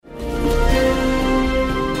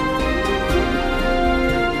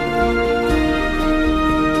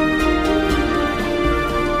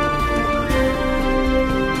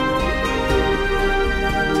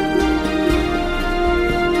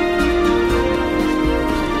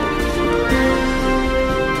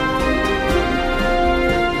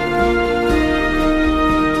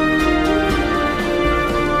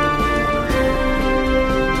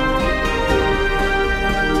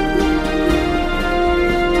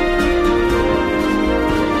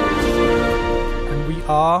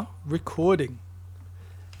recording.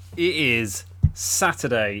 It is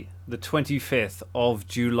Saturday, the 25th of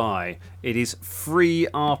July. It is free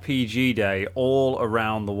RPG day all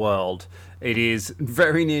around the world. It is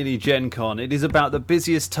very nearly Gen Con. It is about the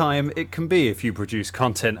busiest time it can be if you produce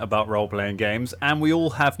content about role-playing games, and we all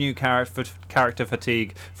have new character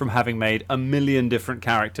fatigue from having made a million different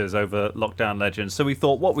characters over Lockdown Legends. So we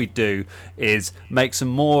thought what we'd do is make some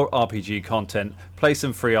more RPG content, play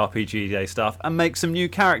some free RPG Day stuff, and make some new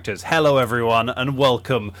characters. Hello everyone, and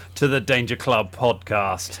welcome to the Danger Club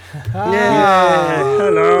podcast. Yeah,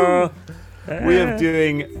 hello. We are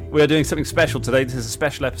doing something special today. This is a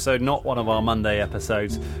special episode, not one of our Monday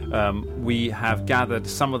episodes. We have gathered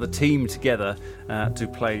some of the team together to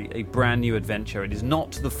play a brand new adventure. It is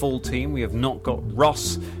not the full team. We have not got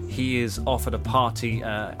Ross. He is off at a party.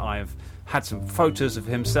 I've had some photos of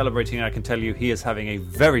him celebrating, and I can tell you he is having a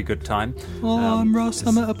very good time. I'm Ross.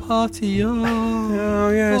 I'm at a party. Oh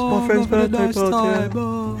yeah, it's my friend's birthday party.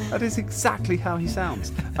 That is exactly how he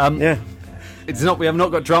sounds. Yeah. It's not. We have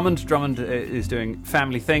not got Drummond. Drummond is doing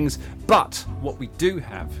family things. But what we do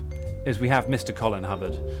have is we have Mr. Colin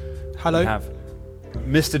Hubbard. Hello. We have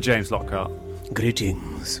Mr. James Lockhart.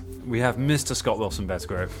 Greetings. We have Mr. Scott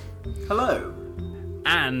Wilson-Besgrove. Hello.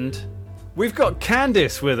 And we've got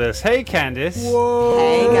Candice with us. Hey, Candice. Whoa.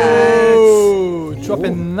 Hey, guys.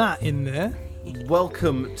 Dropping that in there.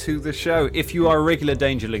 Welcome to the show. If you are a regular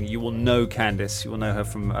Dangerling, you will know Candice. You will know her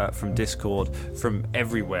from Discord, from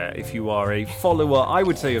everywhere. If you are a follower, I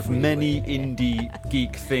would say, of many indie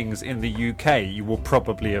geek things in the UK, you will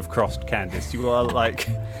probably have crossed Candice. You are like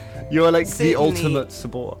Certainly, the ultimate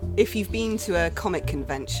support. If you've been to a comic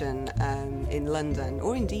convention in London,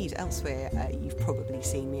 or indeed elsewhere, you've probably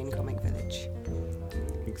seen me in Comic Village.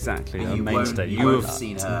 Exactly, a You mainstay. You won't have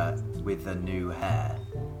seen her with the new hair,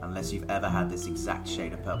 unless you've ever had this exact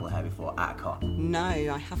shade of purple hair before at a con. No,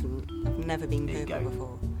 I haven't. I've never been There you purple go.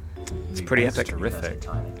 before. It's pretty epic. Terrific.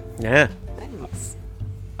 Yeah. Thanks.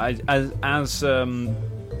 As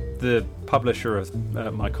the publisher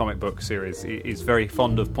of my comic book series is very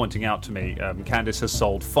fond of pointing out to me, Candice has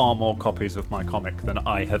sold far more copies of my comic than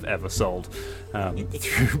I have ever sold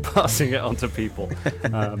through passing it on to people.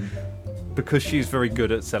 Because she's very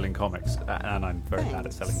good at selling comics, and I'm very bad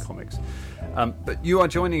at selling comics. But you are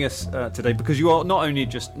joining us today because you are not only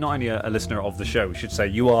a listener of the show. We should say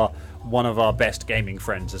you are one of our best gaming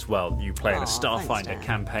friends as well. You play in a Starfinder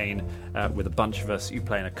campaign with a bunch of us. You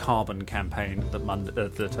play in a Carbon campaign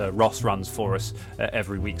that Ross runs for us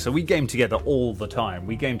every week. So we game together all the time.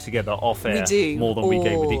 We game together off air more than we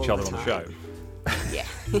game with each other on the show. Yeah.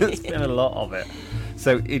 There's been a lot of it.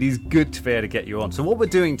 So it is good to be able to get you on. So what we're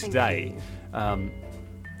doing today,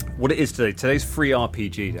 today's Free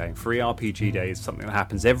RPG Day. Free RPG Day is something that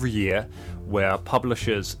happens every year where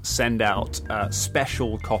publishers send out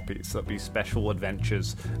special copies. There'll be special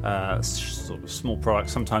adventures, sort of small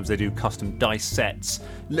products. Sometimes they do custom dice sets,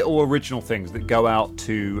 little original things that go out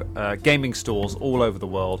to gaming stores all over the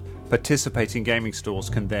world. Participating gaming stores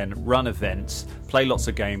can then run events, play lots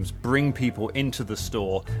of games, bring people into the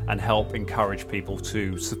store, and help encourage people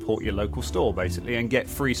to support your local store, basically, and get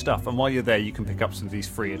free stuff. And while you're there, you can pick up some of these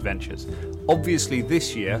free adventures. Obviously,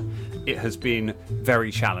 this year, it has been very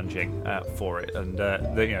challenging for it. And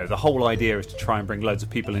the whole idea is to try and bring loads of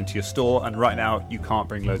people into your store. And right now, you can't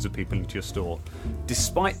bring loads of people into your store.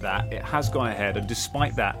 Despite that, it has gone ahead. And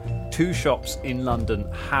despite that, 2 shops in London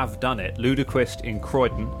have done it. Ludaquist in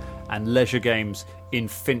Croydon and Leisure Games in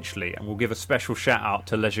Finchley, and we'll give a special shout out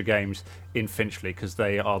to Leisure Games in Finchley because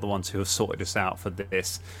they are the ones who have sorted us out for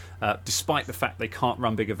this. Despite the fact they can't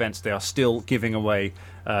run big events, they are still giving away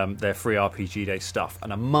their free RPG Day stuff,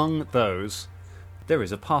 and among those there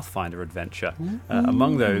is a Pathfinder adventure.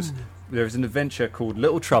 Among those there is an adventure called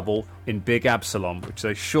Little Trouble in Big Absalom, which is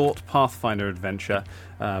a short Pathfinder adventure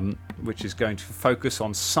which is going to focus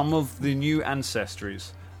on some of the new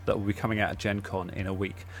ancestries that will be coming out at Gen Con in a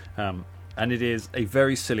week. And it is a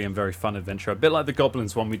very silly and very fun adventure, a bit like the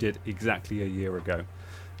Goblins one we did exactly a year ago.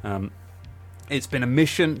 It's been a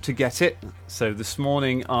mission to get it. So this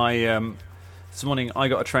morning I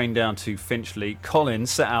got a train down to Finchley. Colin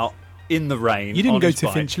set out in the rain. You didn't go his to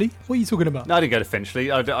bike. Finchley? What are you talking about? No, I didn't go to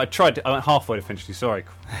Finchley. I tried. I went halfway to Finchley. Sorry,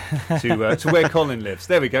 to where Colin lives.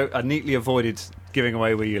 There we go. I neatly avoided giving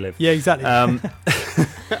away where you live. Yeah, exactly.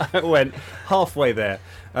 I went halfway there.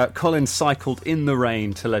 Colin cycled in the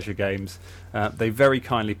rain to Leisure Games. They very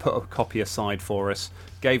kindly put a copy aside for us,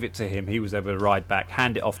 gave it to him. He was able to ride back,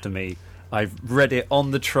 hand it off to me. I've read it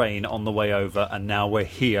on the train on the way over, and now we're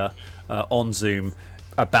here on Zoom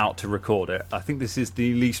about to record it. I think this is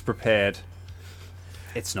the least prepared.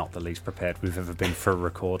 It's not the least prepared we've ever been for a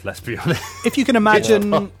record, let's be honest. If you can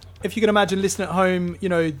imagine if you can imagine listening at home, you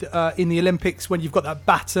know, in the Olympics when you've got that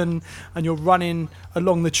baton and you're running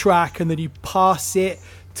along the track and then you pass it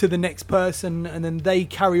to the next person and then they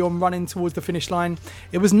carry on running towards the finish line.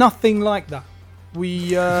 It was nothing like that.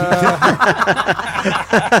 We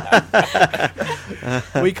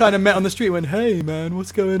we kind of met on the street and went, "Hey man,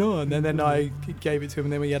 what's going on?" And then I gave it to him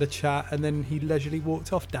and then we had a chat and then he leisurely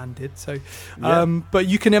walked off. Dan did. So but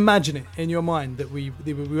you can imagine it in your mind that we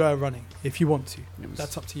were running if you want to.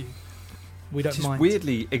 That's up to you. We don't mind.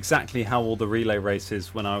 Weirdly exactly how all the relay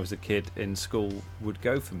races when I was a kid in school would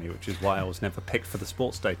go for me, which is why I was never picked for the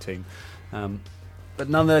sports day team. But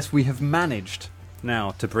nonetheless, we have managed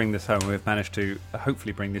now to bring this home. We've managed to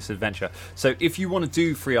hopefully bring this adventure. So if you want to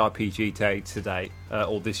do Free RPG Day today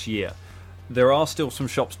or this year, there are still some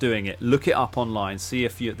shops doing it. Look it up online, see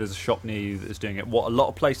if there's a shop near you that is doing it. What a lot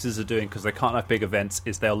of places are doing, because they can't have big events,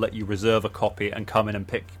 is they'll let you reserve a copy and come in and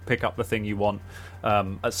pick up the thing you want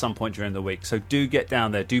at some point during the week. So do get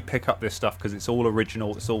down there, do pick up this stuff, because it's all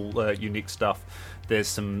original, it's all unique stuff.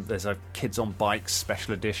 There's a Kids on Bikes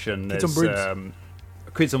special edition.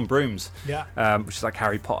 Kids on Brooms, which is like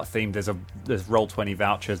Harry Potter themed. There's Roll20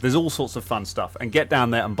 vouchers. There's all sorts of fun stuff. And get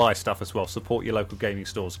down there and buy stuff as well. Support your local gaming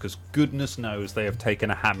stores, because goodness knows they have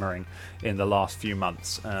taken a hammering in the last few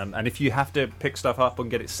months. And if you have to pick stuff up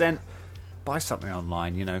and get it sent, buy something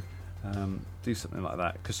online, you know. Do something like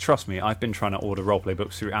that. Because trust me, I've been trying to order roleplay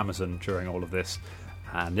books through Amazon during all of this,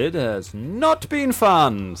 and it has not been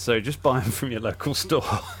fun. So just buy them from your local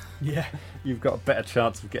store. Yeah. You've got a better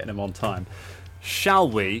chance of getting them on time. Shall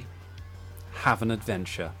we have an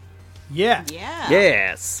adventure? Yeah.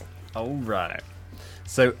 Yes. All right.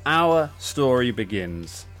 So our story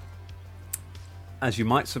begins, as you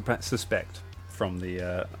might suspect from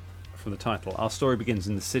the title, our story begins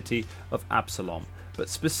in the city of Absalom. But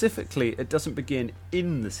specifically, it doesn't begin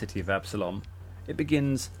in the city of Absalom. It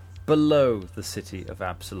begins below the city of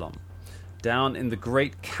Absalom, down in the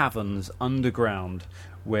great caverns underground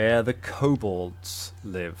where the kobolds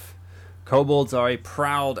live. Kobolds are a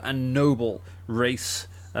proud and noble race,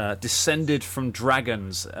 descended from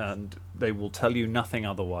dragons, and they will tell you nothing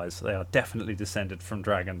otherwise. They are definitely descended from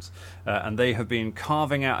dragons, and they have been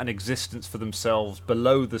carving out an existence for themselves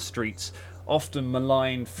below the streets, often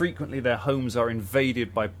maligned. Frequently their homes are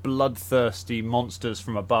invaded by bloodthirsty monsters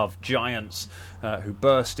from above, giants who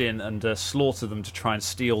burst in and slaughter them to try and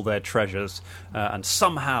steal their treasures, and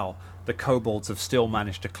somehow the kobolds have still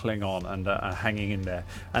managed to cling on and are hanging in there.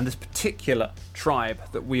 And this particular tribe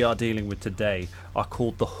that we are dealing with today are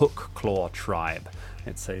called the Hookclaw tribe.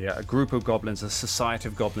 It's a group of goblins, a society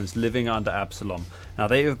of goblins living under Absalom. Now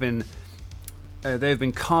they have been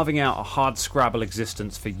carving out a hard-scrabble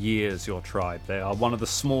existence for years, your tribe. They are one of the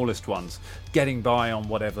smallest ones, getting by on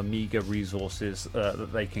whatever meagre resources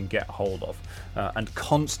that they can get hold of, and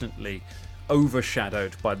constantly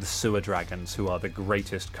overshadowed by the sewer dragons, who are the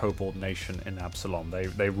greatest kobold nation in Absalom.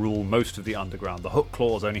 They rule most of the underground. The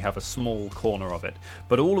Hookclaws only have a small corner of it.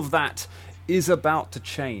 But all of that is about to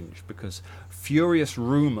change, because furious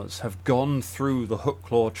rumours have gone through the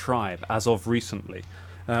Hookclaw tribe as of recently,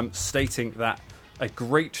 stating that a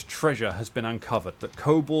great treasure has been uncovered, that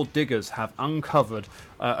kobold diggers have uncovered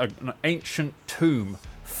an ancient tomb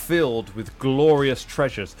filled with glorious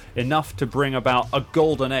treasures, enough to bring about a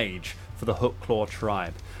golden age for the Hookclaw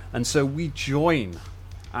tribe. And so we join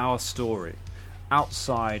our story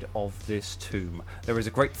outside of this tomb. There is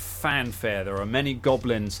a great fanfare. There are many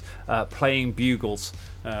goblins playing bugles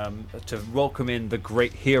to welcome in the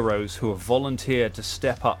great heroes who have volunteered to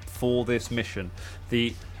step up for this mission.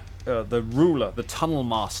 The ruler, the tunnel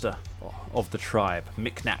master of the tribe,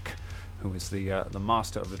 Micnac, who is the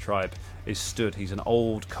master of the tribe, is stood. He's an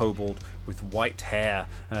old kobold with white hair,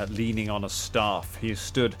 leaning on a staff. He is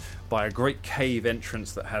stood by a great cave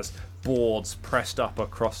entrance that has boards pressed up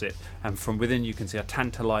across it, and from within you can see a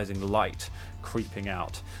tantalizing light creeping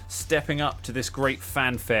out. Stepping up to this great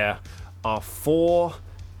fanfare are 4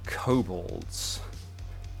 kobolds.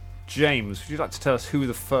 James, would you like to tell us who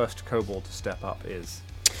the first kobold to step up is?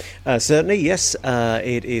 Certainly, yes.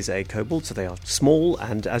 It is a kobold, so they are small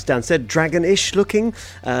and, as Dan said, dragon-ish looking,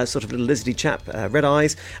 sort of little lizardy chap, red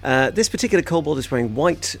eyes. This particular kobold is wearing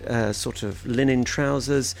white sort of linen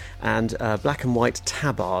trousers and black and white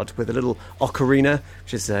tabard with a little ocarina,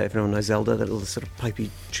 which is, if anyone knows Zelda, that little sort of pipey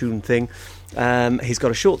tune thing. He's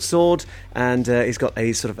got a short sword, and he's got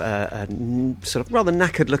a sort of rather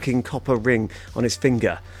knackered-looking copper ring on his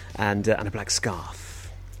finger, and a black scarf.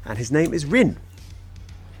 And his name is Rin.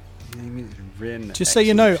 Rin. Just so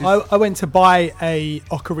you know, I went to buy a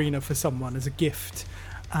ocarina for someone as a gift,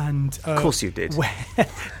 and of course you did.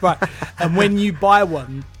 Right, and when you buy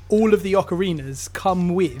one, all of the ocarinas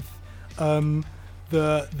come with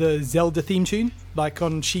the Zelda theme tune, like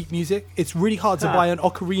on sheet music. It's really hard to buy an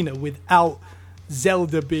ocarina without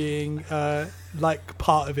Zelda being like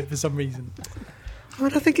part of it for some reason. I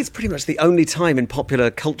mean, I think it's pretty much the only time in popular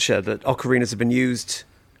culture that ocarinas have been used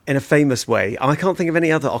in a famous way. I can't think of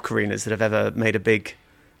any other ocarinas that have ever made a big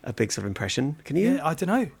sort of impression. Can you? Yeah, I don't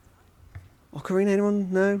know. Ocarina,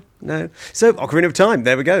 anyone? No. So, Ocarina of Time.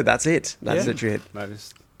 There we go. That's it. That's literally it. That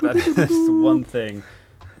is the one thing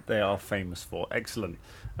they are famous for. Excellent.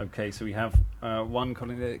 Okay, so we have one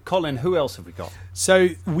Colin. Colin, who else have we got? So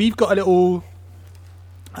we've got a little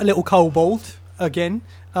kobold again.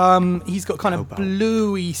 He's got kind of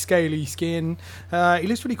bluey, scaly skin. He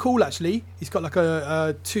looks really cool, actually. He's got like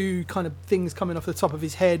a two kind of things coming off the top of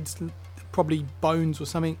his head, probably bones or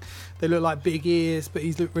something. They look like big ears, but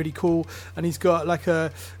he's look really cool. And he's got like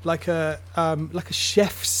a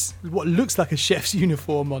chef's, what looks like a chef's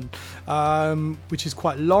uniform on, which is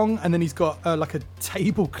quite long. And then he's got like a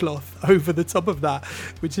tablecloth over the top of that,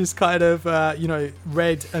 which is kind of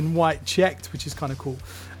red and white checked, which is kind of cool.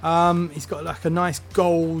 He's got like a nice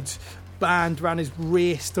gold band around his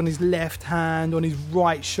wrist, on his left hand, on his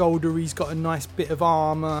right shoulder. He's got a nice bit of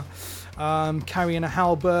armour, carrying a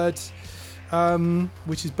halberd,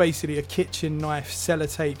 which is basically a kitchen knife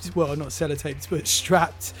sellotaped, well, not sellotaped, but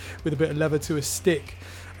strapped with a bit of leather to a stick.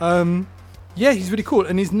 He's really cool,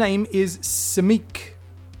 and his name is Samik.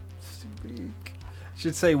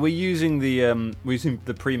 Should say we're using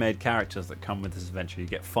the pre-made characters that come with this adventure. You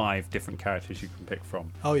get 5 different characters you can pick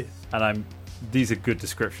from. Oh yeah, and these are good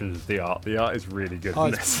descriptions of the art. The art is really good. Oh,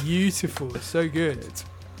 it's beautiful. It's so good.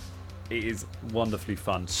 It is wonderfully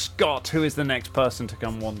fun. Scott, who is the next person to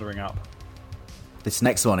come wandering up? This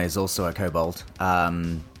next one is also a kobold,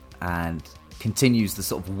 and continues the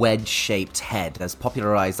sort of wedge-shaped head as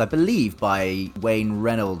popularised, I believe, by Wayne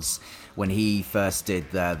Reynolds when he first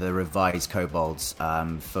did the revised kobolds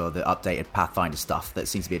for the updated Pathfinder stuff. That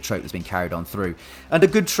seems to be a trope that's been carried on through. And a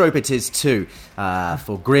good trope it is too,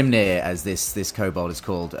 for Grimnir, as this kobold is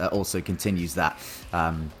called, also continues that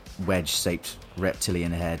wedge-shaped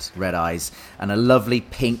reptilian head, red eyes, and a lovely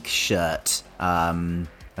pink shirt,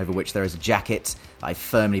 over which there is a jacket I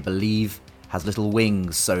firmly believe has little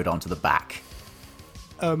wings sewed onto the back.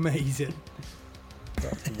 Amazing.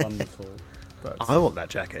 That's wonderful. I want that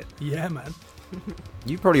jacket. Yeah, man.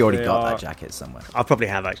 You probably already got that jacket somewhere. I probably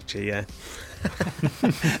have, actually, yeah.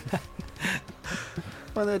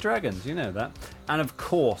 Well, they're dragons, you know that. And of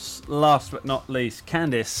course, last but not least,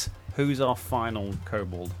 Candice, who's our final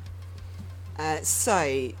kobold?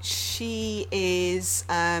 So she is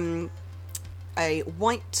a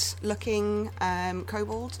white-looking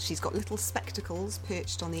kobold. She's got little spectacles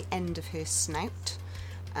perched on the end of her snout.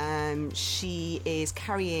 She is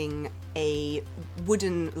carrying a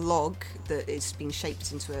wooden log that is being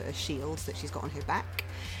shaped into a shield that she's got on her back,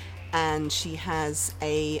 and she has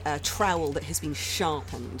a trowel that has been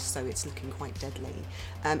sharpened, so it's looking quite deadly.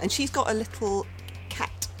 And she's got a little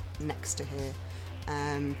cat next to her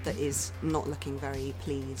that is not looking very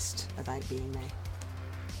pleased about being there.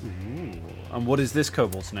 Ooh. And what is this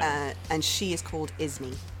kobold's name? And she is called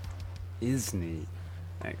Isni. Isni.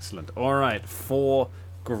 Excellent. All right, 4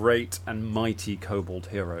 great and mighty kobold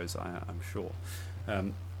heroes, I'm sure.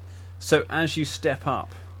 So as you step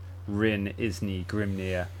up, Rin, Isni,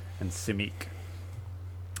 Grimnir, and Simik,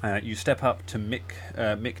 you step up to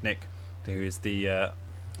Miknik, who is the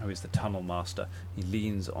tunnel master. He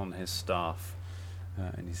leans on his staff,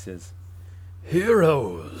 and he says,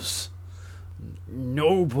 "Heroes,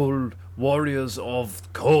 noble warriors of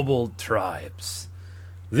kobold tribes,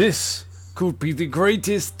 this could be the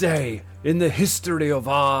greatest day in the history of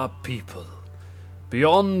our people.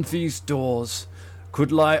 Beyond these doors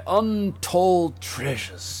could lie untold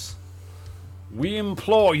treasures. We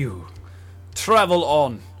implore you, travel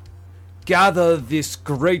on, gather this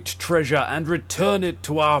great treasure and return it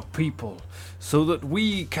to our people, so that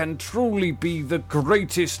we can truly be the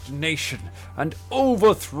greatest nation and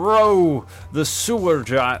overthrow the sewer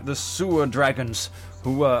dragons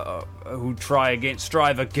who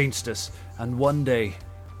strive against us, and one day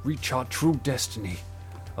reach our true destiny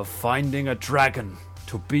of finding a dragon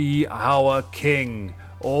to be our king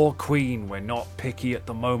or queen. We're not picky at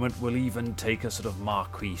the moment. We'll even take a sort of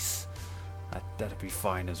marquise. That'd be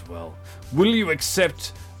fine as well. Will you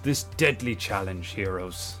accept this deadly challenge,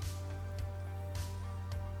 heroes?"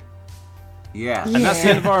 Yeah. And that's the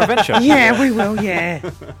end of our adventure. Yeah, we will, yeah.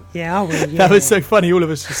 Yeah, I will, yeah. That was so funny, all of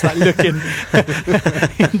us just like looking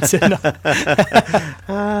into...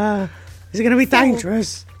 Is it going to be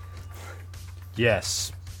dangerous?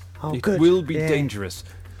 Yes. Oh, It good. will be Yeah. dangerous.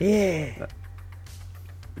 Yeah.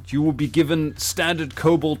 but you will be given standard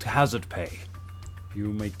kobold hazard pay. You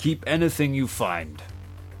may keep anything you find.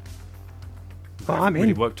 Well, I I'm haven't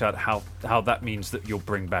really in. worked out how that means that you'll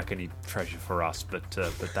bring back any treasure for us, but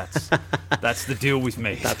that's the deal we've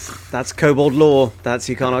made. That's kobold law.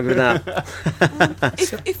 You can't argue with that.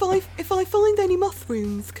 If I find any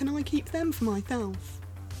mushrooms, can I keep them for myself?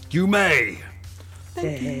 You may.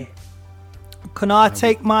 Thank you. Can I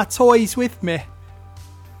take my toys with me?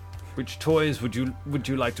 Which toys would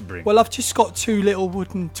you like to bring? Well, I've just got 2 little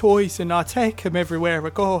wooden toys and I take them everywhere I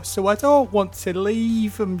go, so I don't want to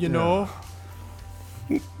leave them, you know.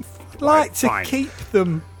 I'd like to Fine. keep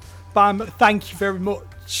them. Thank you very much.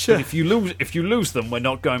 But if you lose them, we're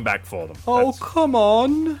not going back for them. Oh, come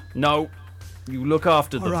on. No, you look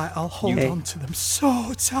after them. All right, I'll hold on to them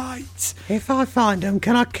so tight. If I find them,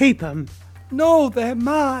 can I keep them? No, they're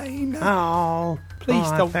mine. Oh. Please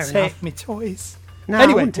all right, don't fair take enough. me toys. No,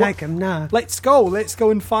 Anyway, I wouldn't take them, no. Let's go. Let's go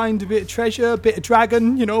and find a bit of treasure, a bit of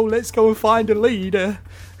dragon. Let's go and find a leader.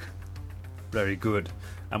 Very good.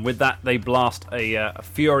 And with that, they blast a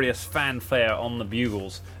furious fanfare on the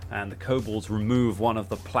bugles, and the kobolds remove one of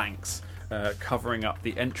the planks, covering up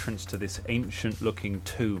the entrance to this ancient-looking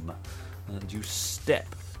tomb. And you step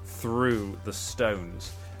through the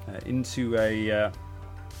stones into a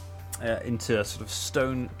sort of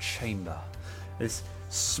stone chamber. This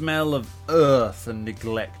smell of earth and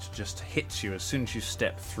neglect just hits you as soon as you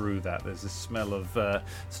step through that. There's this smell of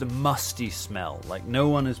sort of musty smell, like no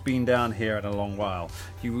one has been down here in a long while.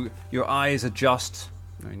 Your eyes adjust.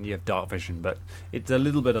 I mean, you have dark vision, but it's a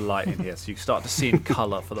little bit of light in here, so you start to see in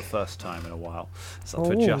colour for the first time in a while.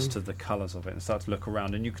 Start to adjust to the colours of it and start to look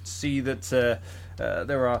around, and you can see that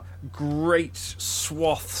there are great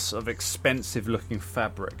swaths of expensive-looking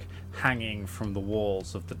fabric hanging from the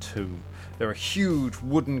walls of the tomb. There are huge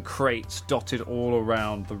wooden crates dotted all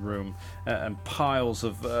around the room, and piles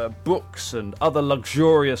of books and other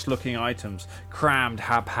luxurious-looking items crammed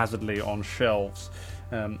haphazardly on shelves.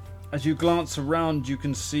 As you glance around, you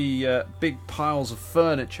can see big piles of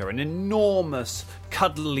furniture, an enormous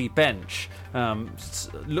cuddly bench.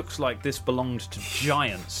 Looks like this belonged to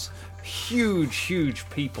giants. Huge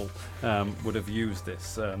people would have used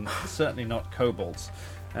this. Certainly not kobolds.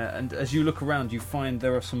 And as you look around, you find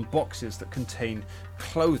there are some boxes that contain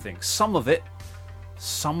clothing. Some of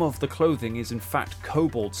the clothing is in fact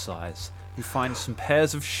kobold size. You find some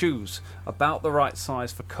pairs of shoes about the right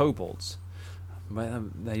size for kobolds.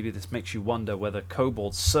 Maybe this makes you wonder whether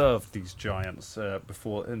kobolds served these giants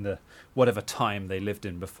before, in the whatever time they lived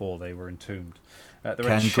in before they were entombed.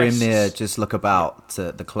 Can Grimnir just look about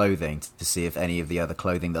the clothing to see if any of the other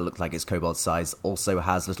clothing that looked like it's kobold size also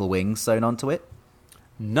has little wings sewn onto it?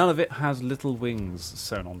 None of it has little wings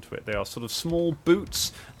sewn onto it. They are sort of small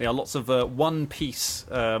boots. They are lots of one-piece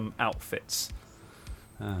outfits.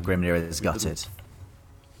 Grimnir is gutted.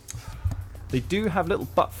 They do have little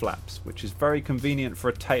butt flaps, which is very convenient for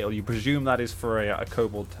a tail. You presume that is for a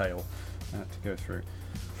kobold tail to go through.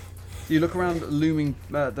 You look around, looming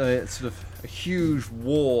the sort of a huge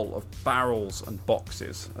wall of barrels and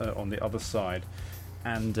boxes on the other side.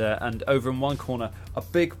 And over in one corner, a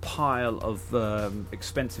big pile of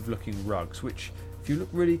expensive-looking rugs, which, if you look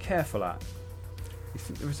really careful at, you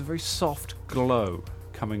think there is a very soft glow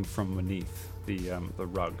coming from beneath the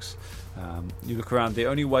rugs. You look around, the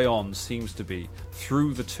only way on seems to be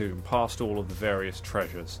through the tomb, past all of the various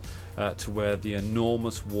treasures, to where the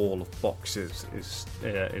enormous wall of boxes is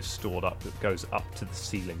stored up, that goes up to the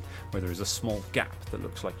ceiling, where there is a small gap that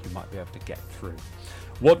looks like you might be able to get through.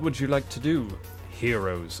 What would you like to do,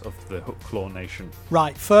 heroes of the Hookclaw Nation?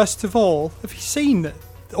 Right, first of all, have you seen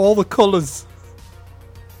all the colours?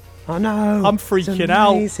 I know. I'm freaking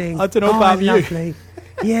out. I don't know about you. Lovely.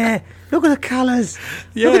 Yeah, look at the colours.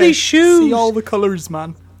 Yeah, look at these shoes. See all the colours,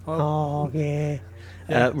 man. Oh, yeah.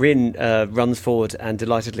 Rin runs forward and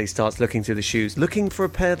delightedly starts looking through the shoes, looking for a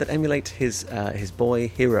pair that emulate his boy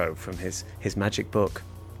hero from his magic book.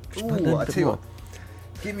 Ooh, I tell you what,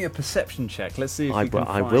 give me a perception check. Let's see if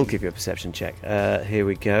I will give you a perception check. Here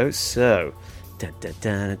we go. So, you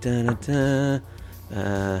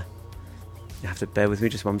have to bear with me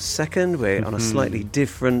just 1 second. We're on a slightly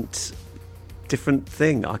different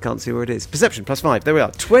thing. I can't see where it is. Perception +5. There we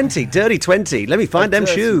are. 20. Dirty 20. Let me find them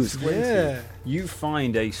shoes. 20. Yeah. You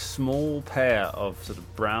find a small pair of sort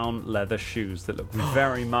of brown leather shoes that look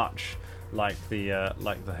very much like the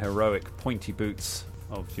heroic pointy boots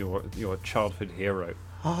of your childhood hero.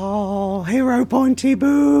 Oh, hero pointy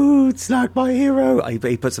boots, like my hero.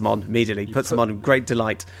 He puts them on immediately. Puts them on in great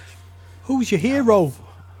delight. Who's your hero?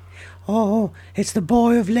 Oh, it's the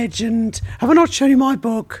boy of legend. Have I not shown you my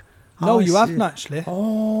book? No, you see. haven't actually.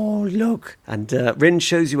 Oh, look. And Rin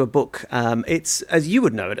shows you a book. It's, as you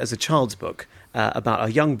would know it, as a child's book. About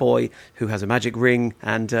a young boy who has a magic ring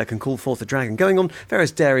and can call forth a dragon, going on various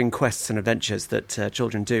daring quests and adventures that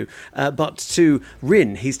children do. But to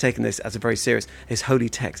Rin, he's taken this as a very serious, his holy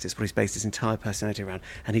text is what he's based his entire personality around,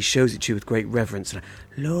 and he shows it to you with great reverence. And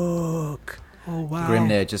Look. Oh wow.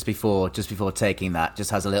 Grimnir, just before taking that,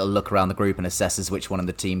 just has a little look around the group and assesses which one in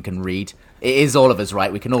the team can read. It is all of us,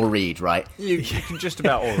 right? We can all read, right? You can just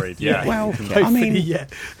about all read. Yeah. Well, Hopefully, I mean,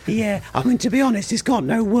 yeah. I mean, to be honest, it's got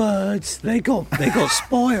no words. They got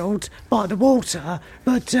spoiled by the water.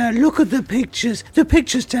 But look at the pictures. The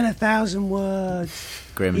pictures tell 1,000 words.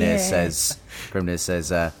 Grimnir Yeah. says,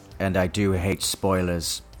 and I do hate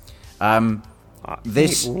spoilers.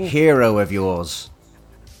 This hero of yours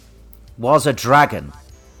was a dragon,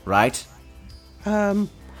 right?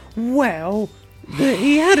 Well,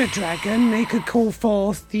 he had a dragon. He could call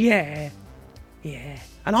forth. Yeah.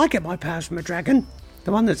 And I get my powers from a dragon.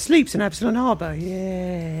 The one that sleeps in Absalom Harbour.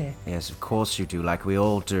 Yeah. Yes, of course you do, like we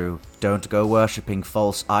all do. Don't go worshipping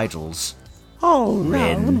false idols. Oh, no, I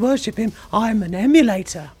Rin. wouldn't worship him. I'm an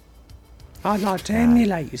emulator. I'd like to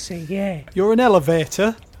emulate, you see, yeah. You're an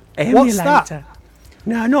elevator. Emulator. What's that?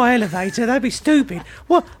 No, not elevator. That'd be stupid.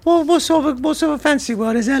 What sort of fancy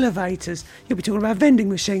word is elevators? You'll be talking about vending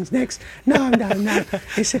machines next. No.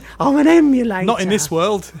 I'm an emulator. Not in this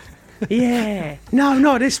world. Yeah. No,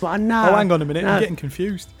 not this one. No. Oh, hang on a minute. No. I'm getting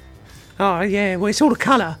confused. Oh, yeah. Well, it's all the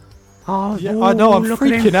colour. Oh, Yeah, I know. I'm look at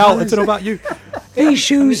them freaking out. I colours. don't know about you. These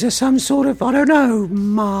shoes are some sort of, I don't know,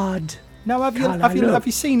 mud. Now, have Look.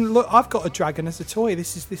 you seen? Look, I've got a dragon as a toy.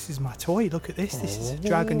 This is my toy. Look at this. This is a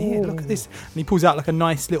dragon here. Look at this. And he pulls out like a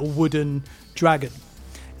nice little wooden dragon.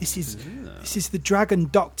 This is the dragon,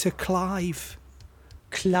 Dr. Clive.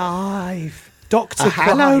 Clive. Dr. A Clive.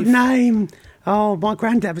 hallowed name. Oh, my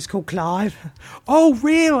granddad was called Clive. Oh,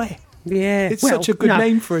 really? Yeah. It's such a good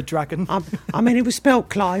name for a dragon. I mean, it was spelt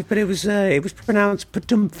Clive, but it was pronounced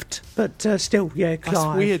Padumft. But still, yeah, Clive.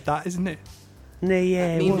 That's weird, that, isn't it?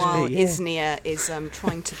 Yeah, Meanwhile, wasn't it? Yeah. Isnia is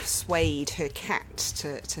trying to persuade her cat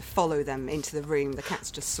to follow them into the room. The cat's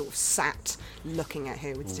just sort of sat looking at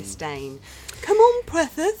her with disdain. Come on,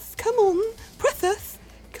 Pretheth. Come on, Pretheth.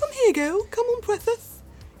 Come here, girl. Come on, Pretheth.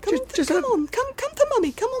 Come on. Come to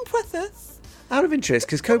mummy. Come on, Pretheth. Out of interest,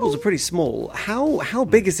 because kobolds are pretty small, how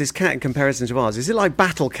big is this cat in comparison to ours? Is it like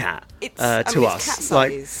Battle Cat It's to it's us? cat size.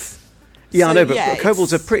 Like, yeah, I So, know, but yeah,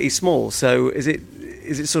 kobolds are it's- pretty small. So is it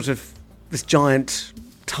sort of this giant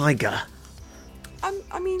tiger?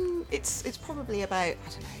 I mean, it's probably about, I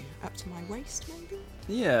don't know, up to my waist, maybe.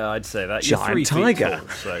 Yeah, I'd say that. Giant You're 3 tiger. feet tall,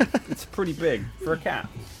 so it's pretty big for a cat.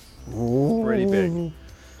 It's pretty big.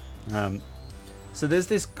 So there's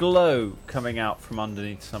this glow coming out from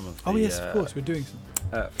underneath some of the... Oh, yes, of course. We're doing something.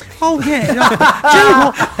 Oh yeah. Do you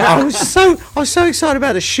know what? I was so excited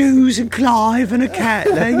about the shoes and Clive and a cat.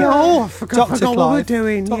 There. Oh, I forgot Dr. what we're Clive.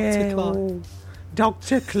 doing. Dr. Yeah. Clive. Oh,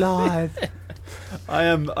 Dr. Clive. I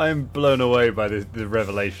am blown away by the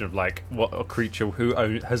revelation of like what a creature who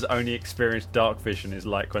has only experienced dark vision is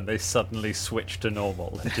like when they suddenly switch to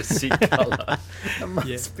normal and just see colour. That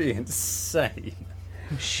must be insane.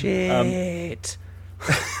 Shit.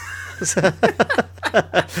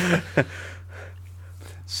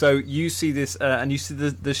 So you see this, and you see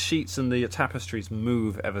the sheets and the tapestries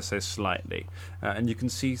move ever so slightly, and you can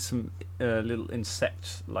see some little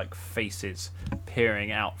insect-like faces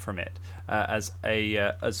peering out from it as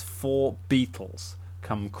 4 beetles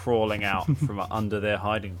come crawling out from under their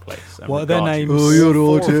hiding place. And What are their regard you. names? Oh, you're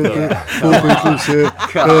all 4 of them.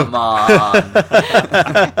 Come on.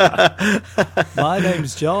 My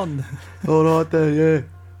name's John. All right there, yeah.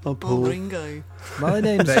 I'm Paul. Ringo. My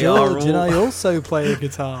name's They George, are and all- I also play a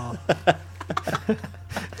guitar.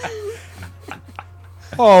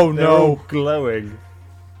 Oh They're all no! glowing.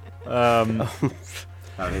 They're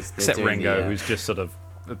Except doing Ringo, the, who's just sort of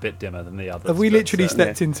a bit dimmer than the others. Have we but, literally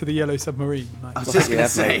stepped into the yellow submarine? Like, I was just going to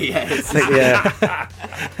say, yes. Yeah.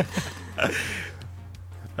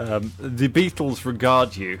 the Beatles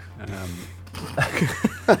regard you.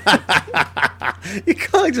 You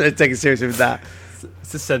can't just take it seriously with that.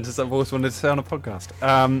 It's a sentence I've always wanted to say on a podcast.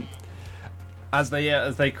 As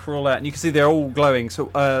they crawl out, and you can see they're all glowing. So,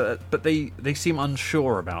 but they seem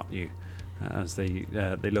unsure about you as they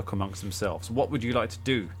look amongst themselves. What would you like to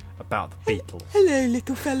do about the Beatles? Hello,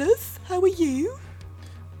 little fellas. How are you?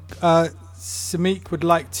 Samik would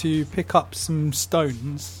like to pick up some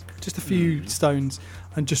stones, just a few stones,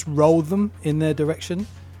 and just roll them in their direction.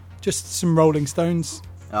 Just some rolling stones.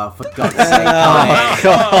 Oh, for God's sake. Connie.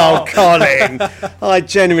 Oh, Colin! I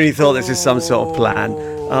genuinely thought this was some sort of plan.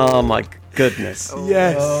 Oh my goodness.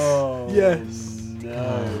 Yes. Oh, Yes.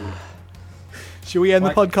 No. Shall we end the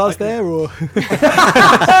podcast there, or?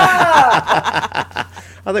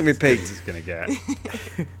 I think we peaked. This is going to get.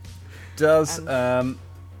 Does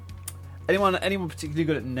anyone particularly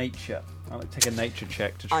good at nature? I'll take a nature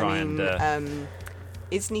check to try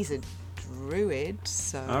Isney's a druid,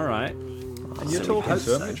 so. All right. And you're talking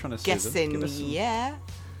to him. You're trying to see Guessing, them. yeah.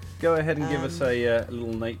 Go ahead and give us a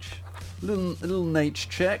little little nature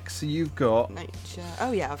check. So you've got Nature.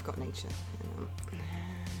 Oh yeah, I've got nature.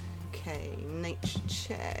 Okay, nature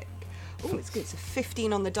check. Oh, it's good. It's a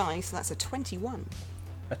 15 on the dice, so that's a 21.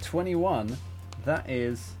 a 21. That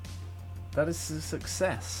is a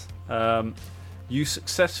success. You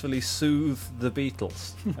successfully soothe the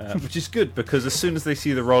beetles, which is good because as soon as they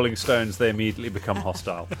see the Rolling Stones, they immediately become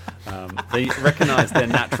hostile. They recognise their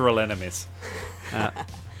natural enemies.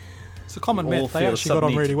 It's a common all myth. They feel actually got on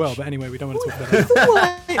some really need- well, but anyway, we don't want to talk about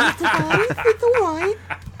that. It's alright, little guys. It's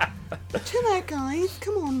alright. Chill out, guys.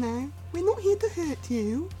 Come on now. We're not here to hurt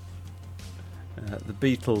you. The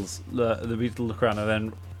beetles look around and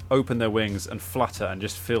then open their wings and flutter and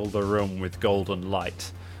just fill the room with golden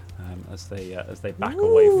light as they back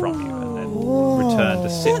away from you and then return to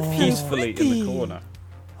sit That's so peacefully in pretty. the corner.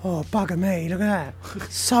 Oh, bugger me, look at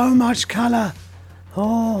that. So much colour.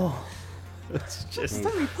 Oh, It's just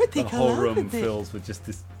Very pretty the whole colour, room isn't it? fills with just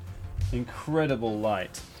this incredible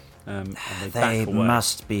light. And they They back away.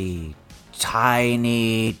 must be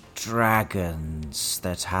tiny dragons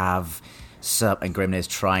that have some. And Grimnir's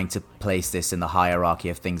trying to place this in the hierarchy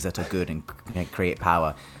of things that are good and create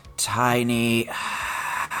power. Tiny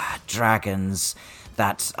dragons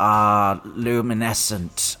that are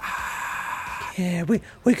luminescent. yeah,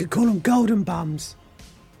 we could call them golden bums.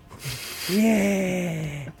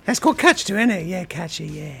 Yeah. That's got catch to, isn't it? Yeah, catchy,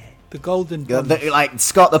 yeah. The golden. Like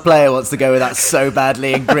Scott the player wants to go with that so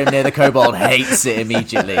badly, and Grimnir the kobold hates it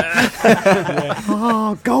immediately.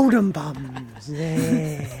 Oh, golden bums,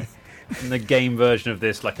 yeah. In the game version of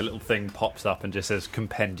this, like a little thing pops up and just says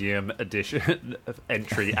 "Compendium Edition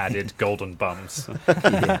Entry Added Golden Bums."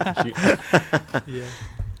 Yeah.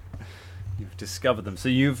 You've discovered them, so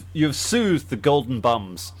you've soothed the Golden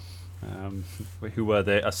Bums, who were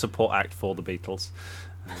a support act for the Beatles.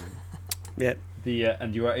 Yeah.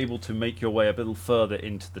 And you are able to make your way a little further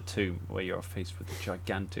into the tomb, where you are faced with a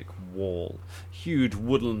gigantic wall, huge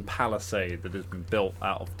woodland palisade that has been built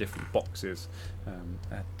out of different boxes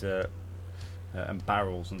and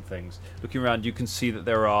barrels and things. Looking around, you can see that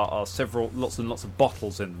there are lots and lots of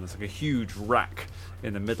bottles in them. There's like a huge rack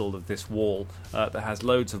in the middle of this wall that has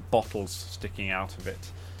loads of bottles sticking out of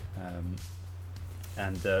it,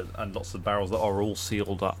 and lots of barrels that are all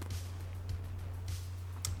sealed up.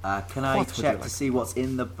 Can I What would you check like? to see what's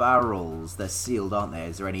in the barrels? They're sealed, aren't they?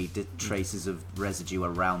 Is there any traces of residue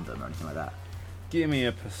around them or anything like that? Give me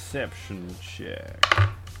a perception check.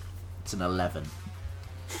 It's an 11.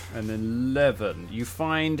 And 11. You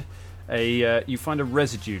find a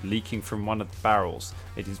residue leaking from one of the barrels.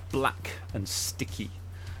 It is black and sticky,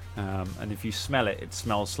 and if you smell it, it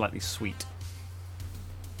smells slightly sweet.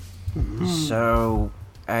 So,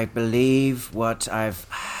 I believe what I've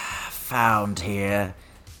found here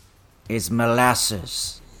is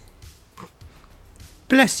molasses.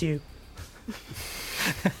 Bless you.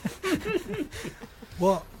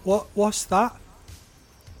 What's that?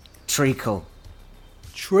 Treacle.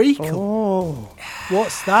 Treacle. Oh,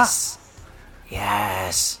 What's that?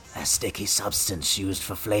 Yes, a sticky substance used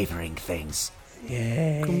for flavouring things.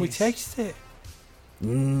 yeah. Can we taste it?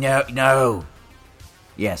 No.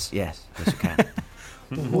 Yes, you can.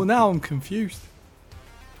 Well, now I'm confused.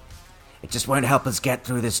 It just won't help us get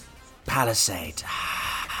through this palisade.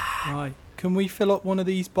 Right. Can we fill up one of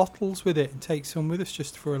these bottles with it and take some with us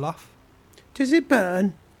just for a laugh? Does it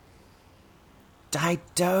burn? I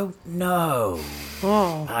don't know.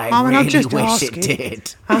 Oh, I mean, really I'm just wish asking. it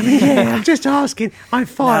did. I mean, yeah, I'm just asking.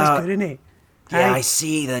 Fire's No. good, isn't it? Yeah, Hey? I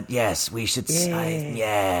see that, yes, we should...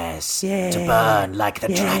 yes, Yeah. to burn like the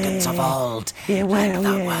Yeah. dragons of old. Yeah, like well,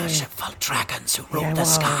 the yeah. worshipful dragons who rule Yeah, the well,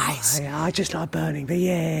 skies. I just like burning, but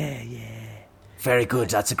yeah. Very good,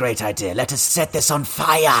 that's a great idea. Let us set this on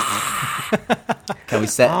fire. Can we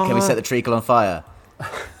set the treacle on fire?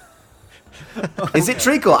 Is it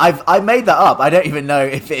treacle? I made that up. I don't even know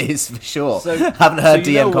if it is for sure. So- Haven't heard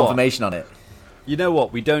so you know DM what? confirmation on it. You know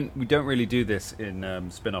what? We don't really do this in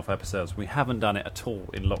spin-off episodes. We haven't done it at all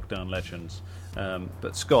in Lockdown Legends.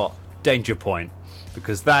 But Scott, danger point,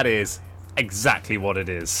 because that is exactly what it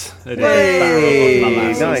is. It is a barrel of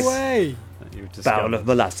molasses Nice. No way. that you've discovered. Barrel of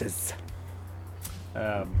molasses.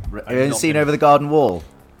 I've Have you not seen been- over the garden wall?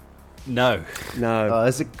 No. No.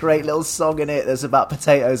 There's a great little song in it that's about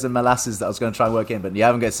potatoes and molasses that I was going to try and work in, but you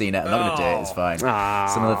haven't seen it. I'm not going to do it. It's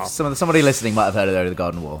fine. Somebody listening might have heard of the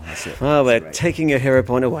Garden Wall. That's it. Well, we're taking your hero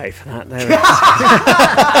point away for that. There it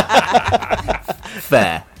is.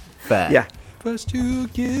 Fair. Yeah. First you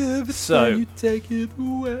give it, So- then you take it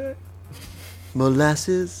away.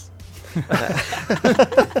 Molasses.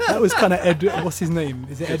 That was kind of Edwin. What's his name?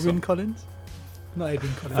 Is it Edwin Collins? Not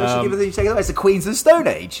Edwin Collins. First you give it, you take it away. It's the Queens of the Stone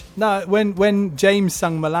Age. No, when James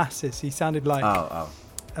sung Molasses, he sounded like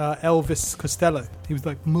Elvis Costello. He was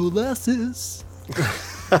like, molasses. We're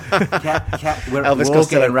Elvis all Costello.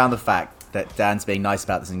 getting around the fact that Dan's being nice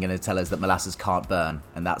about this and going to tell us that molasses can't burn,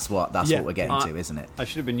 and that's what we're getting to, isn't it? I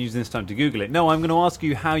should have been using this time to Google it. No, I'm going to ask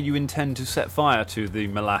you how you intend to set fire to the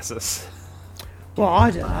molasses. Well,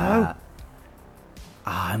 I don't know.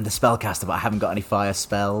 I'm the spellcaster, but I haven't got any fire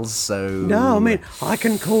spells, so... No, I mean, I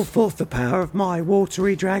can call forth the power of my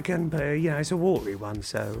watery dragon, but, it's a watery one,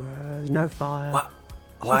 so there's no fire.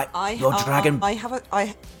 What? Your dragon... I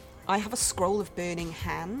have a scroll of burning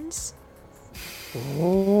hands.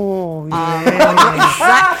 Oh, I'm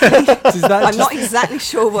yeah. not exactly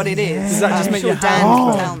sure what it is. Does that just I'm make sure your Dan hands can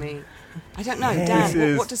burn? tell me. I don't know,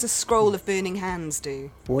 Dan. What does a scroll of burning hands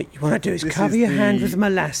do? What you want to do is cover your hand with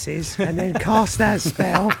molasses and then cast that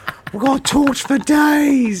spell. We've got a torch for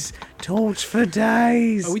days. Torch for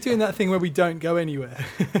days. Are we doing that thing where we don't go anywhere?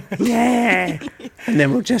 Yeah. And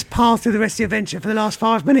then we'll just pass through the rest of the adventure for the last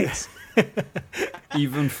 5 minutes.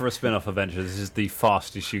 Even for a spin-off adventure, this is the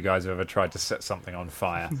fastest you guys have ever tried to set something on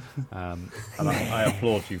fire. And I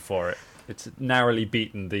applaud you for it. It's narrowly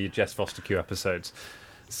beaten the Jess Foster Q episodes.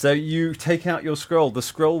 So you take out your scroll. The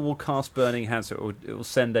scroll will cast burning hands, so it will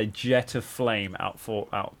send a jet of flame out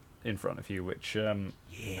in front of you, which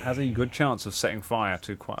has a good chance of setting fire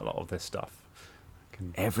to quite a lot of this stuff.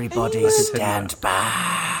 Everybody stand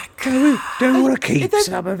back. Don't we want to keep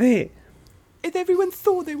some of it? Is everyone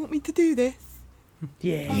sure they want me to do this?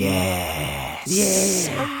 Yeah. Yes.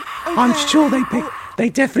 Yeah. I'm sure they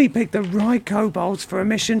definitely picked the right kobolds for a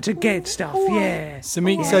mission to get stuff. Yeah.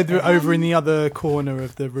 Samik's over in the other corner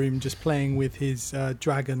of the room just playing with his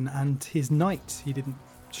dragon and his knight. He didn't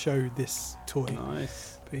show this toy.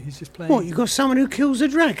 Nice. But he's just playing. What, you got someone who kills a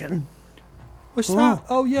dragon? What's that?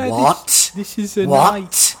 Oh, yeah. What? This is a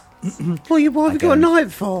knight. What have you got a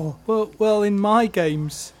knight for? Well, in my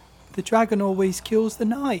games, the dragon always kills the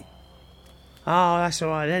knight. Oh, that's all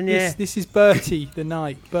right then, yeah. This is Bertie, the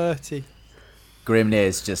knight. Bertie.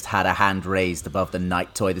 Grimnir's just had a hand raised above the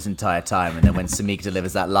knight toy this entire time, and then when Samik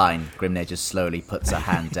delivers that line, Grimnir just slowly puts her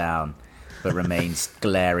hand down, but remains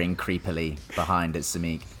glaring creepily behind at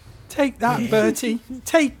Samik. Take that, Bertie.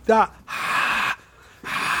 Take that.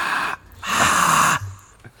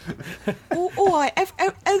 All right,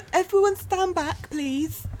 everyone stand back,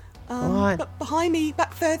 please. Right. But behind me,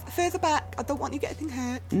 further back. I don't want you getting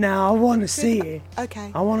hurt. No, I want to see it.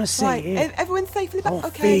 Okay. I want to see right, it. everyone's safely back. I'll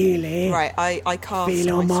Okay. feel it. Right, I cast Feel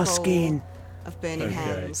it on my scroll skin. of burning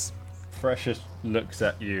hands. Precious looks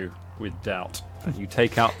at you with doubt. And you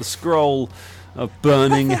take out the scroll of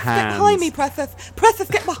burning Precious, hands. get behind me, Precious. Precious,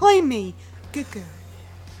 get behind me. Good girl.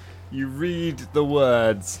 You read the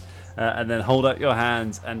words and then hold out your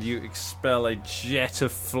hands and you expel a jet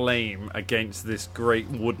of flame against this great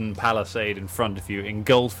wooden palisade in front of you,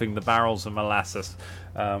 engulfing the barrels of molasses,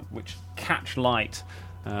 which catch light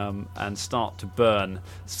and start to burn.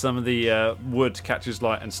 Some of the wood catches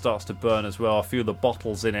light and starts to burn as well. A few of the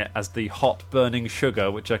bottles in it as the hot burning sugar,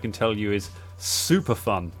 which I can tell you is super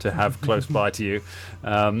fun to have close by to you,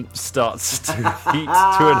 starts to heat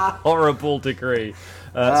to an horrible degree.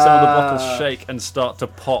 Some of the bottles shake and start to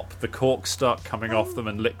pop. The corks start coming off them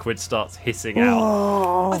and liquid starts hissing out.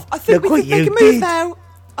 Oh, I think look we what can make you a move did. now.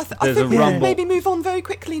 I There's think a we can rumble. maybe move on very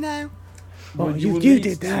quickly now. Oh, you will did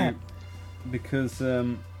need that. to, because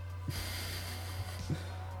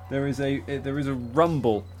there is a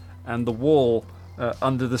rumble, and the wall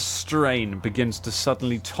under the strain begins to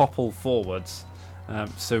suddenly topple forwards.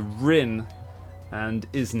 So Rin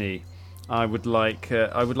and Isni, I would like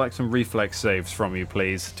some reflex saves from you,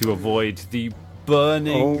 please, to avoid the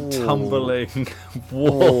burning, tumbling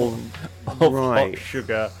wall of hot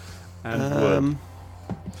sugar and wood.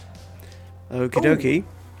 Okie dokie.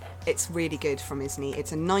 It's really good from Isni.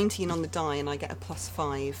 It's a 19 on the die, and I get a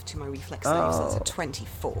 +5 to my reflex save, so that's a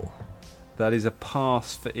 24. That is a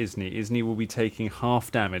pass for Isni. Isni will be taking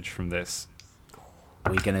half damage from this.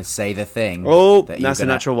 Are we going to say the thing? Oh, that you're that's a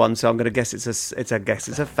gonna- natural one, so I'm going to guess it's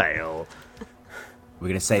a fail. We're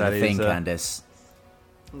going to say That the thing, is, Candice.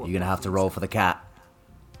 You're going to have to roll for the cat.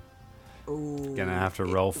 Ooh. Gonna have to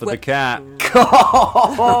roll for the cat.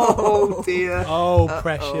 Oh dear. Oh,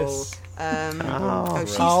 precious. She's my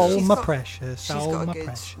got, precious. She's got a my good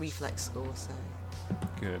precious. reflex score, so.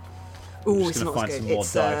 Good. Ooh, I'm it's just not gonna as find good. some more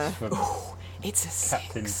It's dice for it's a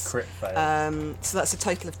Captain 6. Crit Fail. So that's a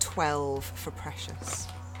total of 12 for Precious.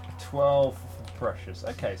 12 for Precious.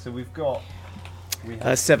 Okay, so we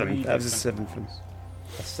have 7. three That was a different- 7 from.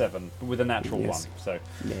 A 7 with a natural Yes. 1. So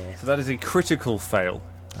Yeah. that is a critical fail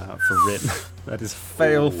for Rin. That is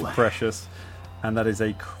fail for Precious, and that is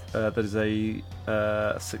a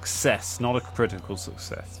success, not a critical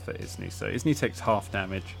success for Isni. So Isni takes half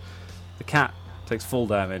damage. The cat takes full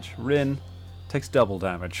damage. Rin takes double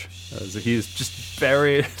damage. As he is just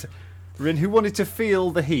buried. Rin, who wanted to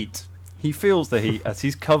feel the heat, he feels the heat as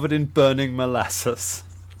he's covered in burning molasses.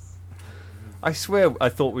 I swear I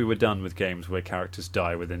thought we were done with games where characters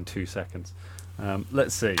die within 2 seconds.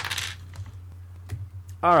 Let's see.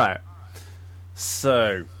 Alright.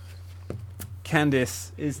 So,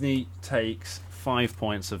 Candice, Isni takes 5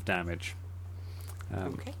 points of damage.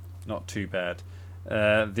 Okay. Not too bad.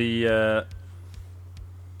 The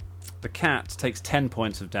cat takes 10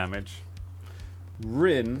 points of damage.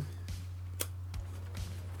 Rin,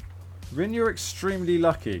 you're extremely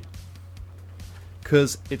lucky.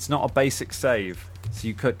 Because it's not a basic save, so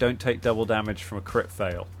you don't take double damage from a crit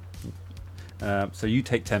fail. So you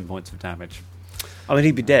take 10 points of damage. I mean,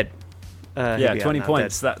 he'd be dead. Yeah, He'd be 20 out now,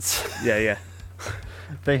 points. dead. That's Yeah.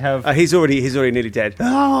 they have. He's already nearly dead.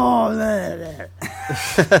 Oh, there.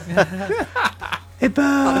 It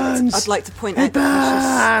burns. I'd like to point It out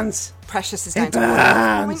that burns. Precious is down It to 1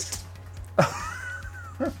 burns.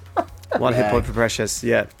 point. 1 hit point for Precious.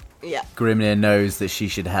 Yeah. Yeah. Grimnir knows that she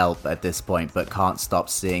should help at this point, but can't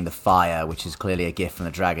stop seeing the fire, which is clearly a gift from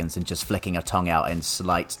the dragons, and just flicking her tongue out in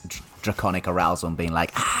slight draconic arousal and being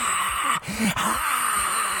like,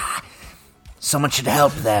 someone should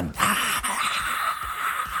help them.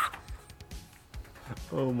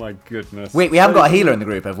 Oh my goodness. Wait, we haven't got a healer in the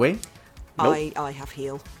group, have we? I have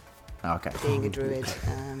heal, Okay. being a druid.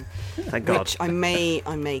 Thank God. Which I may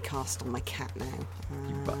cast on my cat now.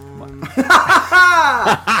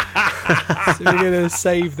 So we're going to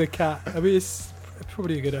save the cat. I mean, it's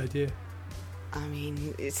probably a good idea. I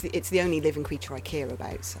mean, it's the only living creature I care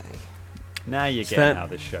about, so. Now you Fair. get how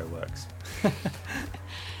this show works.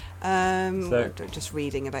 Just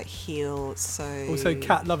reading about heal, so. Also,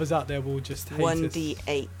 cat lovers out there will just hate us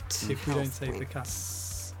 1d8 if we don't health save the cat. points.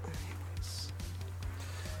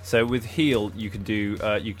 So with heal, you can do.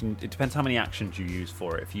 It depends how many actions you use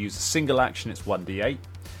for it. If you use a single action, it's 1d8.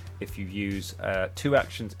 If you use 2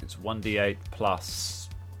 actions, it's 1d8 plus.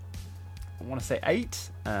 I want to say 8.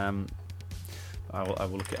 I will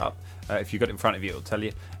look it up. If you've got it in front of you, it'll tell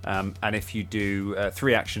you. And if you do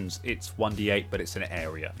 3 actions, it's 1d8, but it's an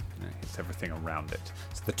area. It's everything around it.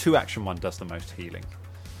 So the 2 action one does the most healing.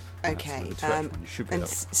 Okay. So the 2 action one, you should be And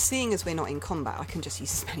able seeing as we're not in combat, I can just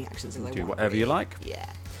use as many actions as I to do want. whatever you like. Yeah.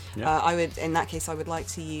 Yeah. I would. In that case, I would like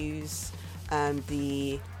to use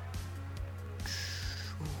the.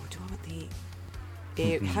 Oh, do I want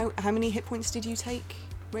the? How many hit points did you take,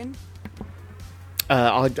 Rin?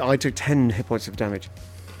 I took 10 hit points of damage.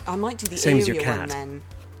 I might do the Same as area your cat. one then.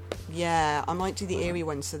 Yeah, I might do the area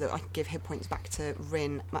one so that I can give hit points back to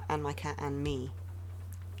Rin and my cat and me.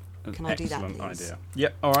 Can I do that, Excellent please? idea.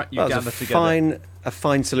 Yep. All right. You That gather was together. a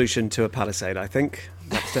fine solution to a palisade, I think.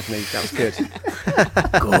 That was good.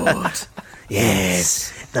 Good.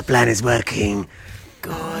 Yes, the plan is working.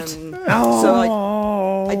 Good.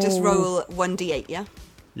 So I just roll 1d8, yeah?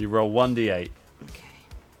 You roll 1d8. Okay.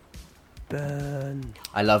 Burn.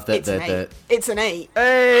 I love that It's an 8. It's an 8.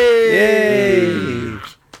 Yay!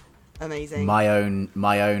 Amazing. my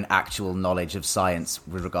own actual knowledge of science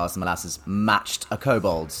with regards to molasses matched a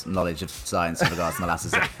kobold's knowledge of science with regards to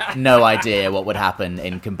molasses. No idea what would happen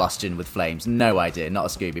in combustion with flames. No idea. Not a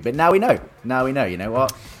Scooby. But now we know. You know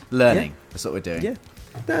what? Learning. That's what we're doing. Yeah.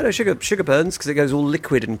 No, sugar burns because it goes all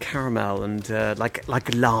liquid and caramel and like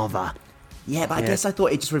lava. Yeah, but I guess I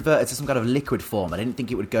thought it just reverted to some kind of liquid form. I didn't think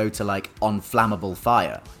it would go to like on flammable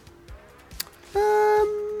fire.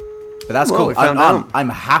 But that's Well, cool. we found out. I'm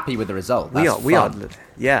happy with the result. We That's are. fun.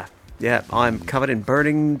 Yeah. I'm covered in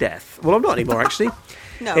burning death. Well, I'm not anymore actually.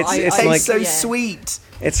 No, It's I like- so yeah. sweet.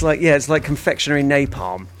 It's like confectionery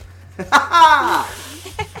napalm.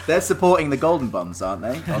 They're supporting the Golden Bums, aren't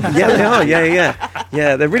they? Yeah, they are.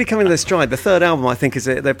 Yeah. They're really coming to their stride. The third album, I think,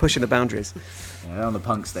 they're pushing the boundaries. Yeah, on the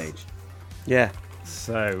punk stage. Yeah,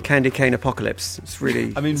 So Candy Cane Apocalypse. It's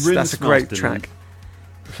really. I mean, Rin that's a smells great deli- track.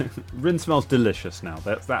 Rin smells delicious now.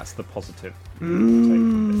 That's the positive.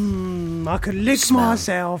 I could lick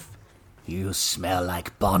myself. You smell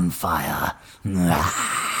like bonfire.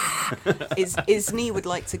 Isni would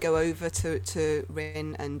like to go over to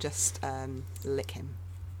Rin and just lick him.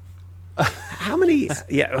 How many?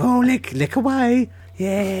 Yeah. Oh, lick away.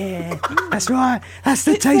 Yeah. That's right. That's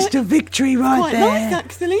the taste of victory right Quite there. nice,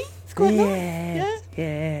 actually. It's quite nice.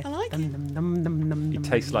 Yeah. I like it. It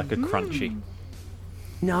tastes like a crunchy.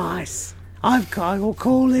 Nice. I'll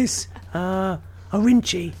call this a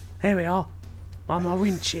Rinchy. There we are. I'm a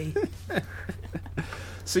Rinchy.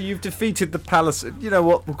 So you've defeated the palisade. You know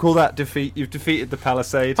what? We'll call that defeat. You've defeated the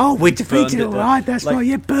palisade. Oh, we You've defeated it, burned all right. That's like, right.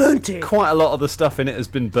 You burnt it. Quite a lot of the stuff in it has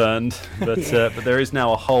been burned, but there is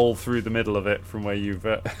now a hole through the middle of it from where you've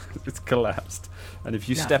it's collapsed. And if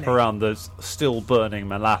you step Lovely. around the still burning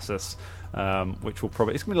molasses, which will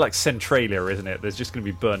probably it's going to be like Centralia, isn't it? There's just going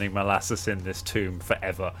to be burning molasses in this tomb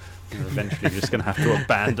forever. And eventually, you're just going to have to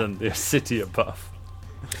abandon the city above.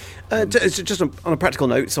 Just on a practical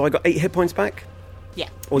note, so I got 8 hit points back. Yeah.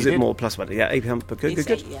 Or was You it did? more plus 1? Yeah, 8 points per good. It's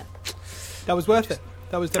Good. 8, yeah. That was worth it.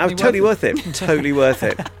 That was That was definitely totally worth it. Totally worth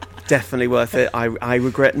it. Definitely worth it. I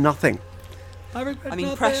regret nothing. I regret I mean,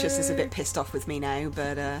 nothing. Precious is a bit pissed off with me now,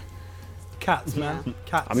 but Cats, man.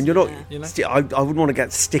 Cats. I mean, you're not. Yeah. You know? I wouldn't want to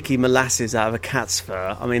get sticky molasses out of a cat's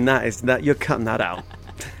fur. I mean, that you're cutting that out.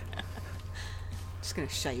 just going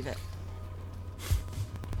to shave it.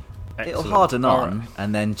 It'll Excellent. harden All on right.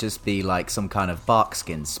 and then just be like some kind of bark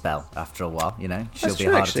skin spell after a while, you know? She'll That's be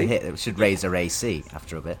true, harder actually. to hit. It should raise her AC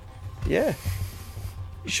after a bit. Yeah.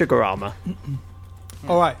 Sugar armor.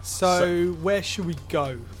 All right. So where should we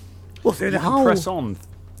go? Well, through You the can hole. press on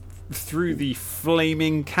through the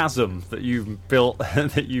flaming chasm that you've built,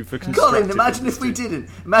 that you've constructed. Colin, imagine if we didn't.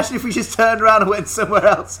 Imagine if we just turned around and went somewhere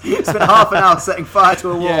else. Spent half an hour setting fire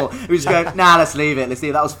to a wall. Yeah. We just go, nah, let's leave it. Let's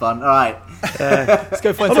leave it. That was fun. All right. Let's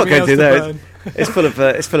go find I'm not something going else through to there. burn. It's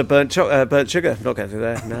full of burnt sugar. I'm not going through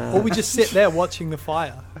there. No. Or we just sit there watching the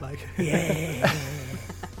fire. Like,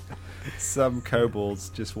 Some kobolds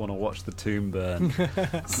just want to watch the tomb burn.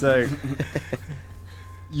 So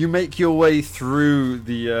you make your way through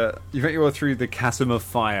the chasm of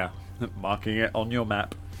fire, marking it on your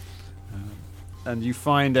map, and you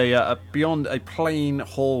find beyond a plain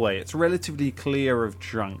hallway. It's relatively clear of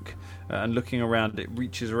junk. And looking around, it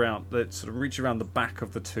reaches around the back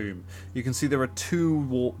of the tomb. You can see there are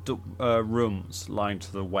 2 rooms lying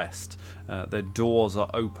to the west. Their doors are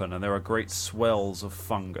open, and there are great swells of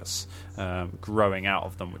fungus growing out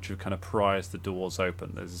of them, which have kind of prized the doors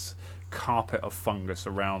open. There's carpet of fungus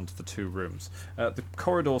around the 2 rooms. The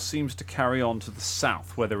corridor seems to carry on to the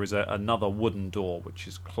south, where there is another wooden door which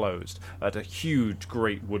is closed. A huge,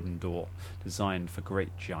 great wooden door designed for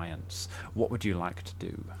great giants. What would you like to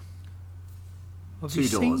do? have 2 you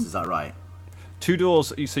doors, seen- is that right? 2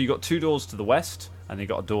 doors. So you got 2 doors to the west, and you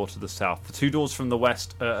got a door to the south. The 2 doors from the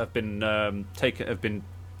west have been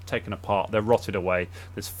taken apart. They're rotted away.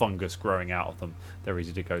 There's fungus growing out of them. They're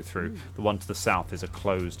easy to go through. The one to the south is a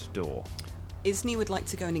closed door. Isni would like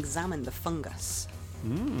to go and examine the fungus.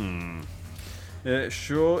 It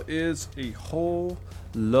sure is a whole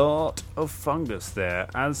lot of fungus there.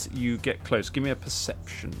 As you get close, give me a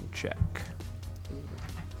perception check.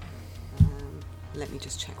 Let me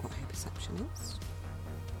just check what her perception is.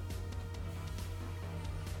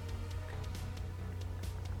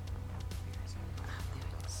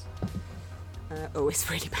 It's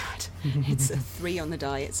really bad. It's a 3 on the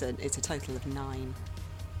die. It's a total of 9.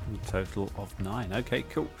 A total of 9. Okay,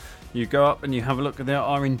 cool. You go up and you have a look. There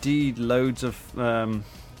are indeed loads of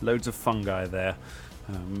fungi there.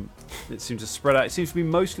 It seems to spread out. It seems to be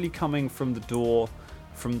mostly coming from the door,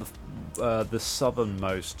 from the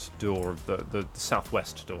southernmost door of the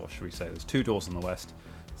southwest door, should we say? There's 2 doors on the west.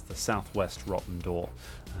 It's the southwest rotten door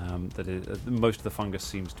most of the fungus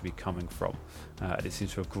seems to be coming from. And it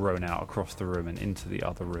seems to have grown out across the room and into the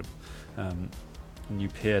other room. And you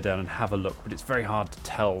peer down and have a look, but it's very hard to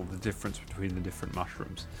tell the difference between the different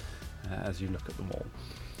mushrooms as you look at them all.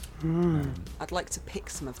 I'd like to pick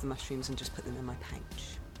some of the mushrooms and just put them in my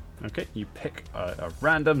pouch. Okay, you pick a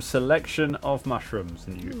random selection of mushrooms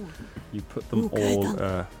and you put them Okay, all.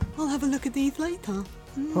 then. I'll have a look at these later.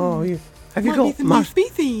 Oh, have you Might be got some new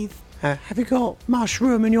species. have you got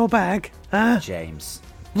mushroom in your bag? James.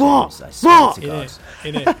 What? James, I swear What? to In God. it.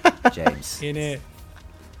 In it. James. In it.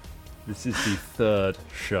 This is the 3rd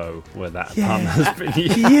show where that pun has been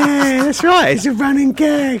used. Yeah, that's right. It's a running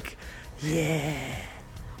gag. Yeah.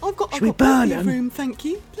 I've got we burn plenty of them? room, thank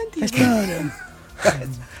you. Plenty Let's of room. burn them.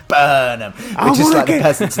 Burn them. Which is like the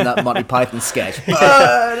peasants in that Monty Python sketch.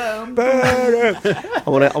 Burn them. Burn 'em. I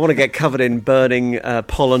want to get covered in burning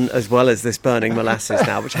pollen as well as this burning molasses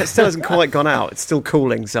now, which still hasn't quite gone out. It's still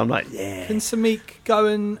cooling, so I'm like, yeah. Can Samik go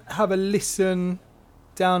and have a listen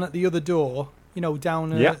down at the other door?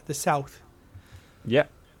 Down at the south. Yeah.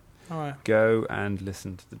 All right. Go and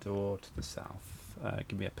listen to the door to the south.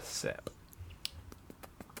 Give me a percep.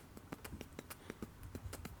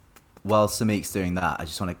 While Samik's doing that,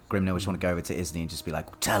 Grimnir just want to go over to Isni and just be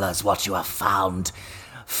like, tell us what you have found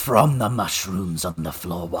from the mushrooms on the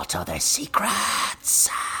floor. What are their secrets?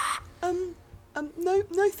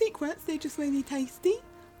 No secrets. They're just really tasty.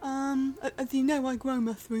 As you know, I grow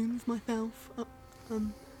mushrooms myself.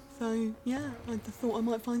 So yeah, I just thought I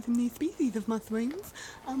might find some new species of mushrooms.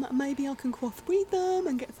 Maybe I can crossbreed them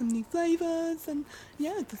and get some new flavours. And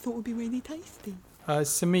yeah, I just thought it would be really tasty.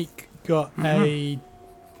 Samik got a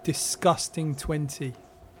disgusting 20.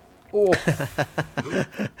 Oh.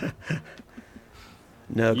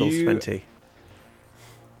 Nurgle's 20.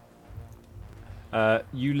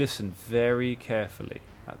 You listen very carefully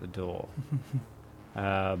at the door,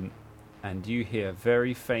 and you hear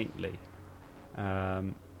very faintly,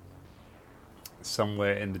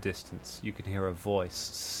 somewhere in the distance, you can hear a voice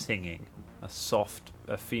singing, a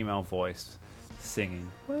female voice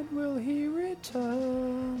singing. When will he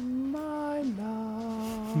return, my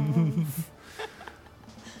love?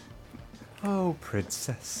 Oh,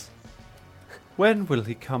 princess, when will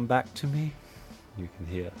he come back to me? You can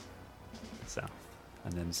hear the south,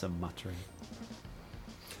 and then some muttering.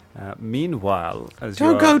 Meanwhile, as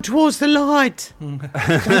Don't go towards the light. Don't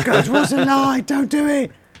go towards the light. Don't do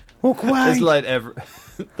it. Walk away. it's like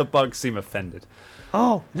the bugs seem offended.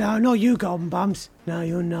 Oh, no, you golden bums. No,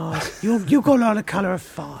 you're not. You got a lot of colour of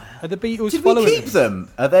fire. Are the Beatles Did we following keep us? them?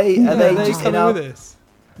 Are they just in coming our... with us?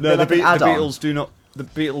 No, They're the like an add-on. Beatles do not. The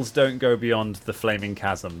Beatles don't go beyond the flaming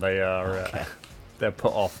chasm. They are. They're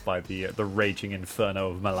put off by the raging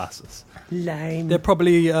inferno of molasses. Lame. They're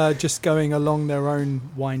probably just going along their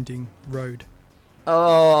own winding road.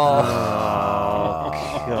 Oh,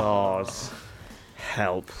 God.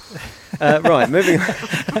 Help. Right, moving on.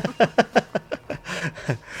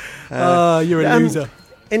 You're a loser.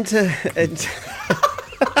 Into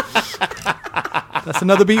That's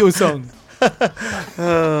another Beatles song.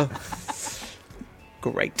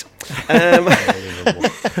 great.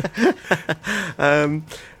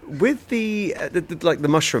 With the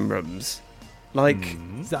mushroom rooms,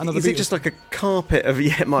 Is that another is it Beatles? just like a carpet of?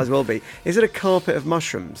 Yeah, it might as well be. Is it a carpet of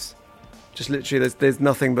mushrooms? Just literally, there's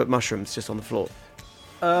nothing but mushrooms just on the floor.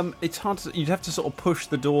 It's hard to. You'd have to sort of push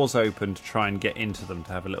the doors open to try and get into them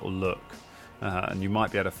to have a little look, and you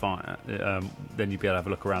might be able to find. Then you'd be able to have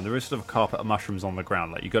a look around. There is sort of a carpet of mushrooms on the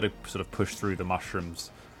ground. Like you got to sort of push through the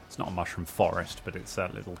mushrooms. It's not a mushroom forest, but it's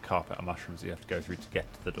a little carpet of mushrooms you have to go through to get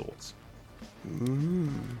to the doors.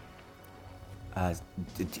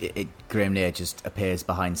 Grimnir just appears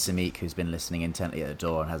behind Samik, who's been listening intently at the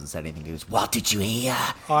door and hasn't said anything. He goes, what did you hear?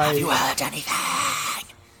 Have you heard anything?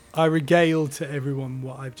 I regale to everyone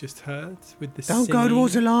what I've just heard with the Don't singing. go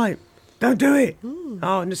towards the light. Don't do it.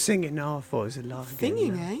 Oh, and the singing. No, I thought it was a light.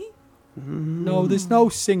 Singing, eh? No, there's no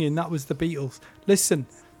singing. That was the Beatles. Listen.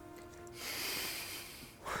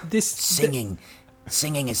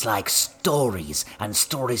 Singing is like stories, and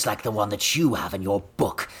stories like the one that you have in your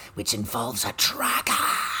book, which involves a dragon.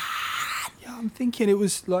 Yeah, I'm thinking it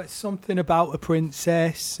was like something about a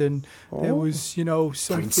princess, and there was, something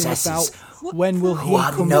Princesses. about when will he Who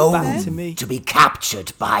are come known back to me? to be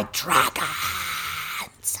captured by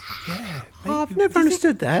dragons. Yeah, I've never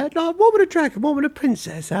understood that. Like, what would a dragon? What would a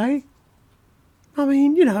princess? Eh? I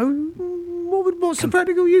mean, what's the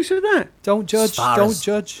practical use of that? don't judge. far Don't as-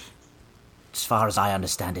 judge. As far as I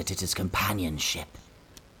understand it, it is companionship.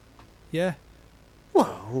 Yeah.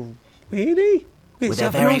 Well, really? We're It's a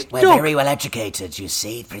very, nice we're dog. very well educated, you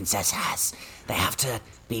see, Princess has. They have to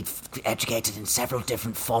be educated in several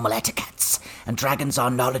different formal etiquettes, and dragons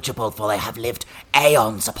are knowledgeable, for they have lived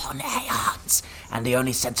aeons upon aeons, and the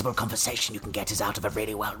only sensible conversation you can get is out of a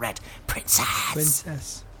really well-read princess.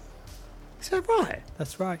 Princess. Is that right?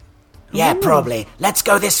 That's right. Yeah, probably. Let's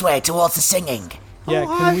go this way, towards the singing. Yeah,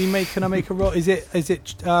 Oh, can I make a roll? Is it is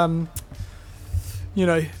it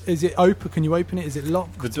open? Can you open it? Is it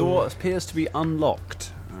locked? The door appears to be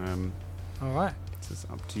unlocked. All right. It's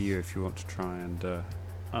up to you if you want to try and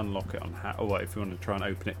unlock it on how, or if you want to try and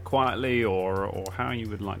open it quietly, or how you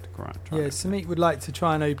would like to try. Yeah, Samik would like to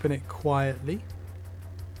try and open it quietly.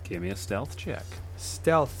 Give me a stealth check.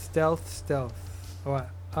 Stealth. All right.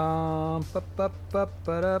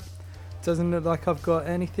 Doesn't look like I've got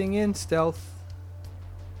anything in stealth.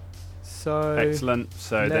 So Excellent.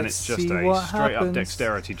 So then let's it's just see a what straight up happens.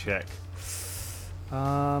 dexterity check.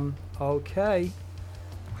 Okay.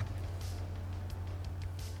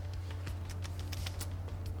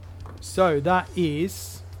 So that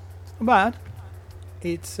is not bad.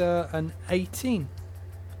 It's an 18.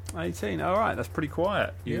 18. All right, that's pretty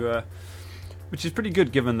quiet. Which is pretty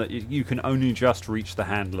good, given that you can only just reach the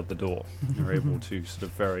handle of the door. You're able to sort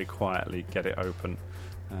of very quietly get it open,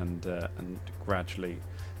 and gradually,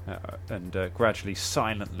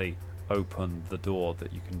 silently open the door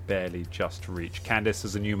that you can barely just reach. Candice,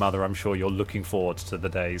 as a new mother, I'm sure you're looking forward to the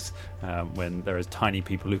days when there is tiny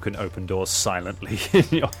people who can open doors silently in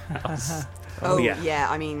your house. Oh yeah.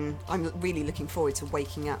 I mean, I'm really looking forward to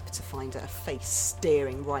waking up to find a face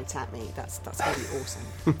staring right at me. That's going to be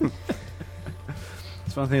awesome.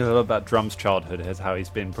 It's one thing I love about Drum's childhood is how he's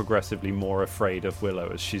been progressively more afraid of Willow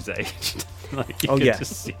as she's aged. Like, you can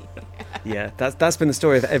just see that. Yeah, that's been the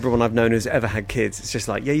story of everyone I've known who's ever had kids. It's just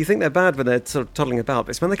like, yeah, you think they're bad when they're sort of toddling about, but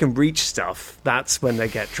it's when they can reach stuff, that's when they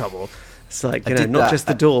get trouble. It's like, not just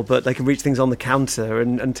the door, but they can reach things on the counter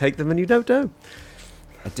and take them, and you don't know.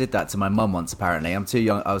 I did that to my mum once, apparently. I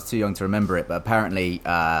was too young to remember it, but apparently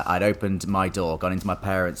I'd opened my door, gone into my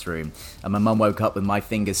parents' room, and my mum woke up with my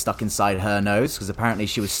fingers stuck inside her nose, because apparently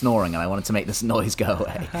she was snoring and I wanted to make this noise go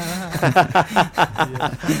away.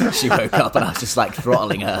 She woke up and I was just like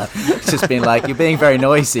throttling her, just being like, "You're being very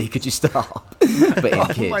noisy, could you stop?" But in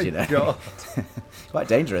kids, you know. God. Quite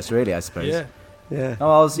dangerous, really, I suppose. Yeah.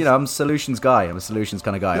 Oh, I'm a solutions guy. I'm a solutions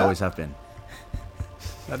kind of guy. I always have been.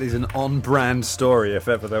 That is an on-brand story, if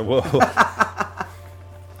ever there was. All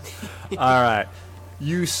right.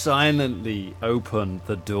 You silently open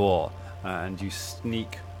the door and you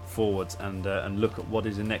sneak forwards and look at what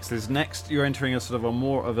is next. Next, you're entering a sort of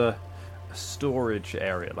more of a storage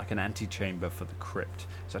area, like an antechamber for the crypt.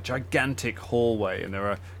 It's a gigantic hallway, and there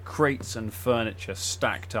are crates and furniture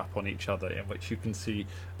stacked up on each other, in which you can see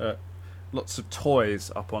lots of toys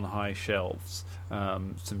up on high shelves,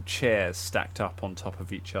 some chairs stacked up on top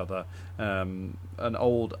of each other, an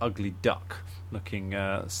old ugly duck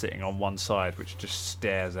sitting on one side, which just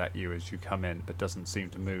stares at you as you come in but doesn't seem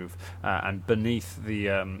to move, and beneath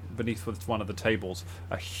one of the tables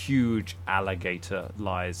a huge alligator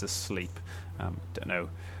lies asleep. Don't know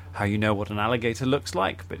how you know what an alligator looks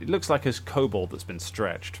like, but it looks like a kobold that's been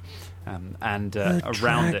stretched, and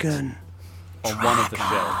around it on one of the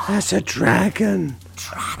shelves. That's a dragon.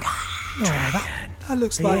 That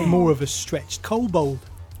looks like more of a stretched kobold.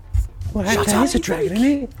 Well, that is a dragon,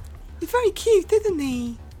 isn't it? He's very cute, isn't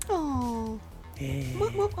he? Oh. Yeah.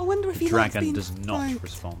 Well, I wonder if he likes Dragon being does not stroked.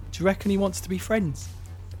 respond. Do you reckon he wants to be friends?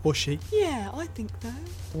 Or she? Yeah, I think so.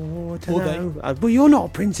 Oh, I Or don't know. Well, you're not a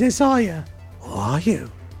princess, are you? Or are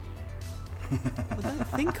you? I don't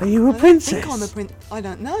think Are you a princess? I think I'm a prince. I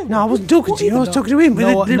don't know. No, I wasn't talking to you. I was talking to him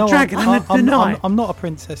with the dragon and the knight. I'm not a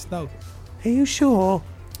princess, no. Are you sure?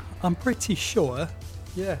 I'm pretty sure.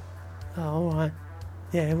 Yeah. Oh, all right.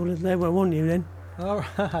 Yeah, well, they won't want you then. All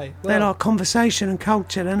right. They Well, like conversation and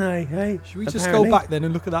culture, don't they? Hey, should we just apparently. go back then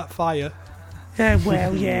and look at that fire? Yeah,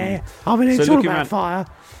 well, yeah. I mean, it's So all looking about around- fire.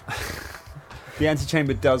 The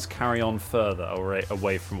antechamber does carry on further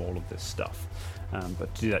away from all of this stuff.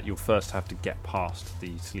 But to do that, you'll first have to get past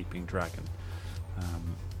the sleeping dragon.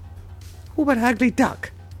 What about ugly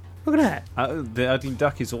duck? Look at that. The ugly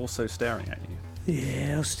duck is also staring at you.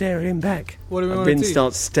 Yeah, I'll stare at him back. What do we want Rin to do?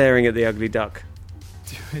 starts staring at the ugly duck.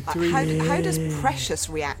 Do we- How does Precious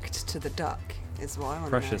react to the duck? Is what I want to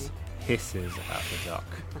Precious know. hisses at the duck.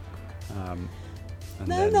 And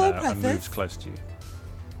No, then Precious. moves close to you.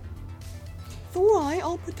 It's all right.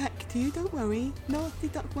 I'll protect you. Don't worry. Nasty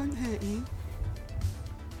duck won't hurt you.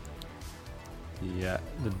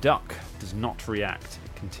 The duck does not react.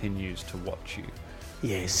 It continues to watch you.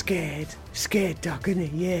 Yeah, scared. Scared duck, isn't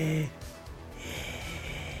it? Yeah.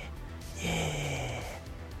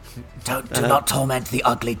 Do not torment the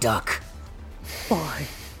ugly duck. Why?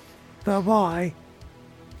 But why?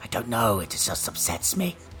 I don't know, it just upsets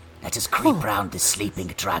me. Let us creep round this sleeping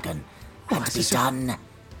dragon and that's be done.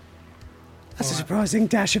 That's a surprising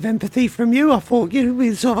dash of empathy from you. I thought you'd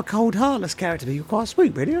be sort of a cold, heartless character, but you're quite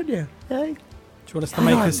sweet, really, aren't you? Hey? Do you want us to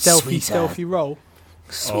make a I'm stealthy sweeter. roll?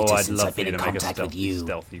 Sweeter I'd since love I've for you been to in make a contact with you.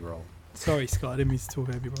 stealthy roll. Sorry, Scott. I didn't mean to talk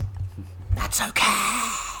over you, bro. That's okay.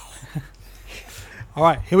 All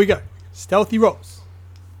right, here we go. Stealthy rolls.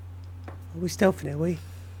 Are we stealthing, are we?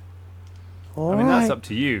 All I mean, right. that's up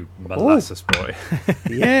to you, molasses boy.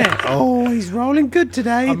 Yeah. Oh, he's rolling good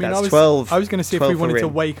today. I mean, That's I was 12 I was going to see if 12 we for wanted to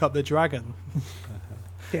Rin. wake up the dragon.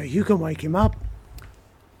 Yeah, you can wake him up.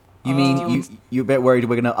 You mean you're a bit worried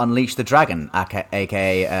we're going to unleash the dragon,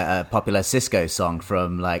 aka a popular Cisco song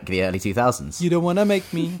from like the early 2000s? You don't want to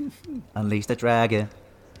make me. Unleash the dragon.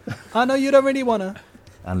 I know you don't really want to.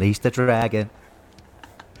 Unleash the dragon.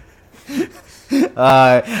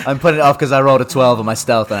 I'm putting it off because I rolled a 12 on my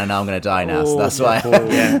stealth and I know I'm going to die now, so that's why.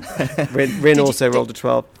 Rin also rolled a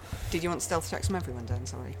 12. Did you want stealth checks from everyone, Dan?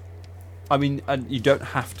 Sorry. I mean, and you don't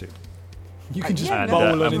have to. You can just yeah, bowl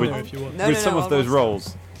and on in with- there if you want. With some of those I'll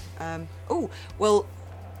rolls. Well,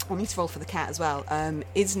 I need to roll for the cat as well.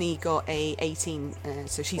 Isney got a 18,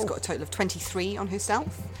 so she's got a total of 23 on her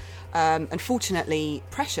stealth. Unfortunately,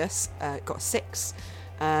 Precious got a 6,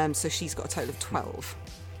 so she's got a total of 12.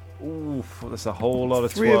 Oof, that's a whole lot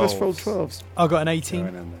of 12s. Three of us rolled 12s. I got an 18.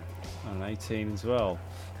 Going in there. An 18 as well.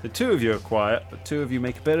 The two of you are quiet, but two of you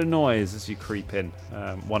make a bit of noise as you creep in.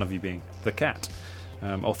 One of you being the cat.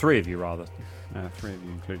 Or three of you, rather. Three of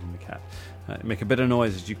you, including the cat. Make a bit of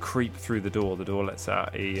noise as you creep through the door. The door lets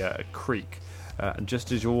out a creak. And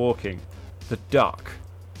just as you're walking, the duck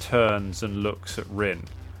turns and looks at Rin,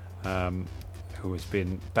 who has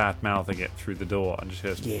been bad-mouthing it through the door, and just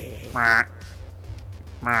goes, "Meh,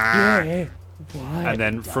 meh." Yeah. Why? And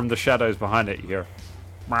then from the shadows behind it, you hear,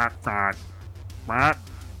 "Meh, meh, meh,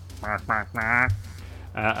 meh, meh, meh,"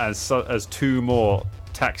 as two more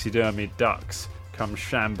taxidermied ducks come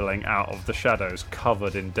shambling out of the shadows,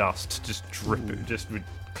 covered in dust, just dripping, just with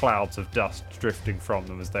clouds of dust drifting from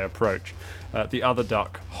them as they approach. The other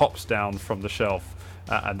duck hops down from the shelf,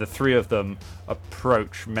 and the three of them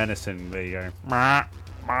approach menacingly, going, "Meh,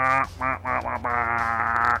 meh, meh, meh,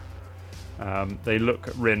 meh, meh." They look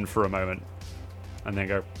at Rin for a moment, and then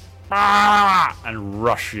go, "Ah!" and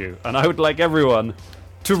rush you. And I would like everyone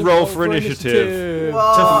to roll for initiative to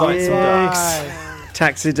fight some ducks.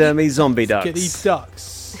 Taxidermy zombie ducks. Get these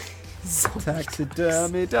ducks.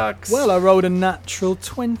 Taxidermy ducks. Well, I rolled a natural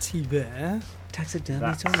 20 there. Taxidermy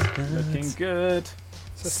That's zombie ducks. looking good.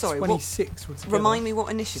 So that's Sorry, what- 26 altogether. Remind me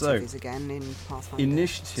what initiative So, is again in Pathfinder.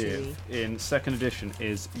 Initiative in second edition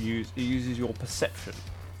is it uses your perception.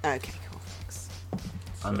 Okay, cool. Thanks.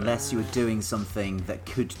 Unless you were doing something that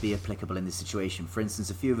could be applicable in this situation. For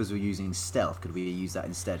instance, a few of us were using stealth. Could we use that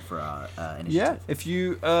instead for our initiative? Yeah, if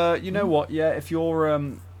you you know what? Yeah, if you're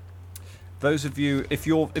those of you if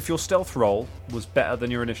your stealth roll was better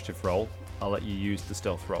than your initiative roll, I'll let you use the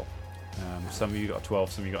stealth roll. Some of you got a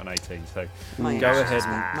 12, some of you got an 18. So My go initiative's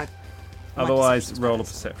ahead. my Otherwise, perception's roll a better,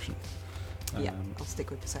 so- perception. Yeah, I'll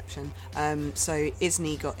stick with perception. So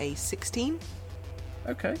Isney got a 16.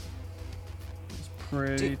 Okay.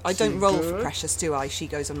 Pretty I don't roll for good. Precious, do I? She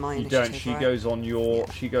goes on my You initiative. don't. She right? goes on your.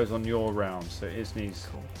 Yeah. She goes on your round. So Isney's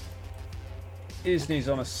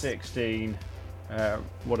on a 16.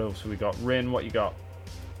 What else have we got? Rin, what you got?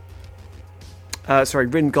 Sorry,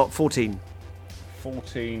 Rin got 14.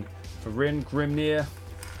 14 for Rin. Grimnir,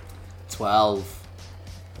 12.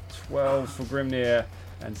 12 for Grimnir,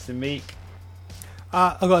 and Samik.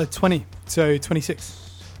 I got a 20, so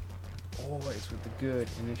 26. Always with the good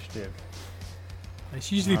initiative.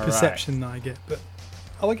 It's usually All perception that I get, but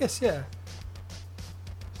I guess yeah.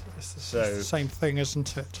 It's So- the same thing,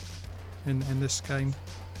 isn't it? In this game.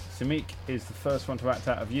 Samik is the first one to act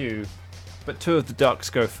out of you, but two of the ducks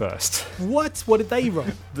go first. What? What did they roll?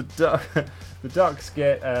 the ducks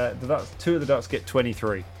get two of the ducks get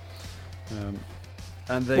 23.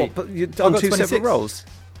 And they What? But you're I on got two 26. separate rolls.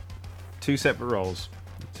 two separate rolls.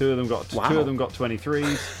 Two of them got Wow.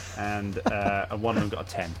 23s, and one of them got a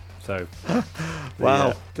 10. So,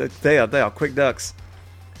 Wow, they are quick ducks.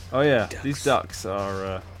 Oh yeah, Ducks.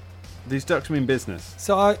 these ducks mean business.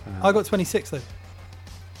 So I got 26 though.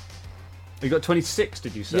 You got 26,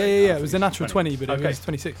 did you say? Yeah. It was a natural 20, but it Okay. was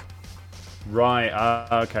 26. Right.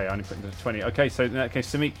 Okay. I only put it to 20. Okay. So in that case,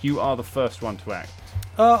 Samik, you are the first one to act.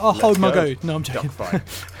 I'll hold my go. go. No, I'm joking. Duck fight.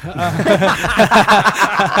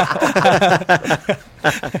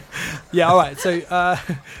 Yeah, all right. So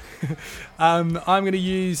I'm going to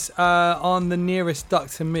use on the nearest duck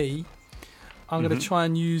to me. I'm going to try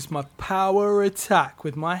and use my power attack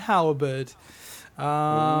with my halberd.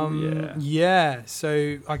 Yeah.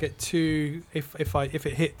 So I get 2. If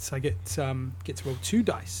it hits, I get to roll 2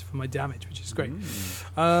 dice for my damage, which is great.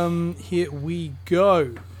 Here we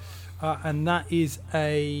go, and that is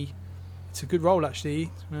it's a good roll actually.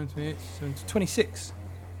 26.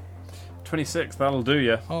 26. That'll do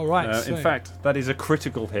you. All right. In fact, that is a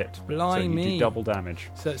critical hit. So you Blimey. do double damage.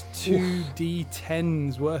 So that's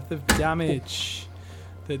 2d10s worth of damage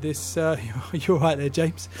that this. You're right there,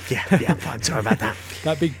 James. Yeah, I'm fine. Sorry about that.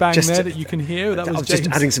 That big bang Just, there that you can hear. That I was was James.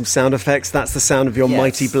 just adding some sound effects. That's the sound of your Yes.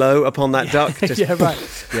 mighty blow upon that duck. Just, Yeah, right.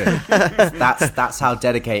 That's how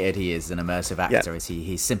dedicated he is, an immersive actor. Yeah. Is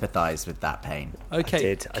he sympathised with that pain? Okay. I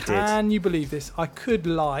did. Can you believe this? I could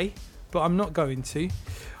lie, but I'm not going to.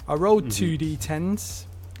 I rolled 2d10s.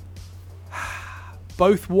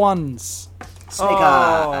 Both ones. Snake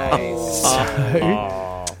eyes.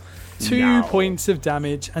 So, 2 points of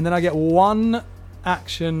damage, and then I get 1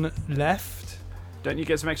 action left. Don't you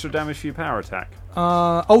get some extra damage for your power attack?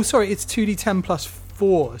 Sorry, it's 2d10 plus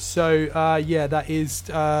 4. So, that is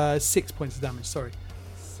 6 points of damage. Sorry.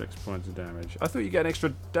 6 points of damage. I thought you get an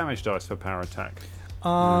extra damage dice for power attack.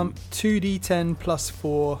 2d10 plus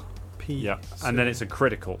 4 P. Yeah, So and then it's a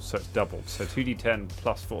critical, so it's doubled. So 2d10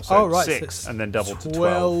 plus 4, so 6, so and then doubled to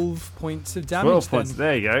 12 points of damage. 12 points. then.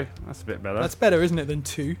 There you go. That's a bit better. That's better, isn't it, than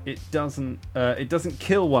 2? It doesn't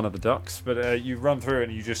kill one of the ducks, but you run through it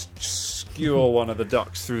and you just skewer one of the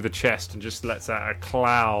ducks through the chest and just lets out a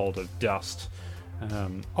cloud of dust.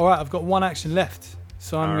 All right, I've got 1 action left,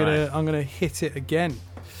 so I'm All gonna hit it again.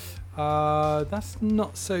 That's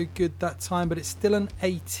not so good that time, but it's still an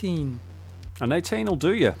 18. An 18 will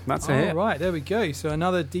do you. That's a hit. All right, there we go. So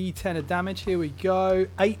another D10 of damage. Here we go.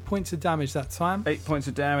 8 points of damage that time. 8 points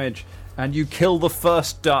of damage, and you kill the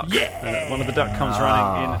first duck. Yeah! One of the duck comes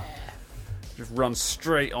running in, just runs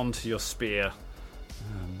straight onto your spear.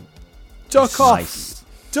 Duck off! Nice.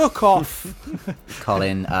 Duck off!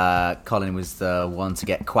 Colin was the one to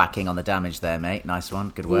get quacking on the damage there, mate. Nice one.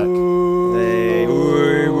 Good work. Hey,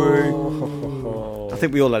 I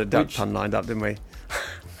think we all had a duck pun lined up, didn't we?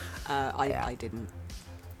 I didn't.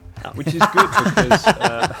 Which is good because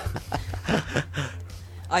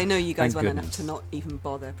I know you guys Thank well enough goodness. to not even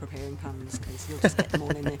bother preparing puns because you'll just get them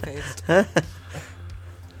all in there first.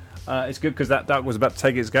 it's good because that duck was about to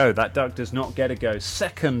take its go. That duck does not get a go.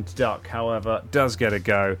 Second duck, however, does get a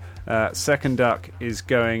go. Second duck is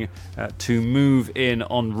going to move in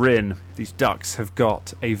on Rin. These ducks have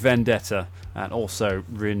got a vendetta, and also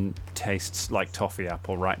Rin tastes like toffee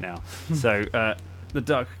apple right now. So the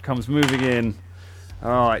duck comes moving in.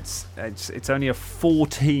 Oh, it's only a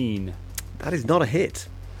 14. That is not a hit.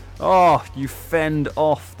 Oh, you fend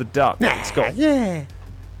off the duck. It's got. Yeah.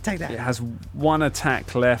 Take that. It has 1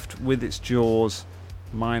 attack left with its jaws.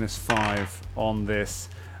 -5 on this.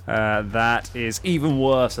 That is even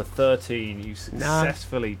worse. A 13. You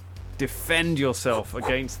successfully defend yourself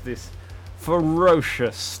against this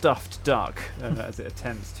ferocious stuffed duck as it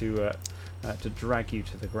attempts to drag you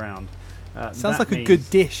to the ground. Sounds like a good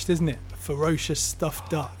dish, doesn't it? A ferocious stuffed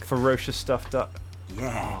duck. Ferocious stuffed duck.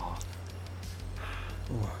 Yeah.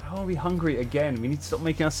 How are we hungry again? We need to stop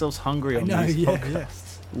making ourselves hungry on these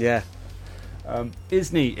podcasts. Yeah.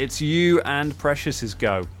 Isney, it's you and Precious's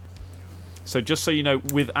go. So just so you know,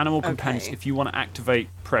 with Animal Companions, Okay. if you want to activate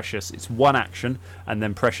Precious, it's 1 action, and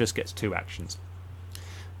then Precious gets 2 actions.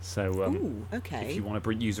 So Ooh, okay. if you want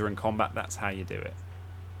to use her in combat, that's how you do it.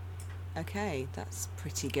 Okay, that's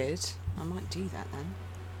pretty good. I might do that then.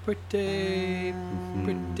 Pretty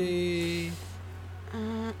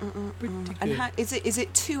And good. how, is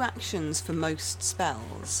it 2 actions for most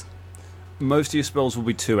spells? Most of your spells will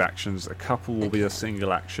be 2 actions. A couple will be a Okay.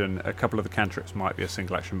 single action. A couple of the cantrips might be a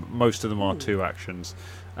single action, but most of them are 2 actions.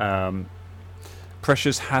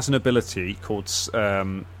 Precious has an ability called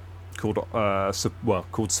support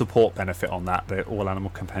benefit on that. They're all animal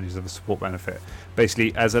companions have a support benefit.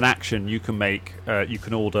 Basically, as an action, you can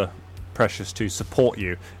order Precious to support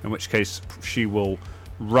you, in which case she will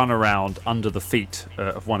run around under the feet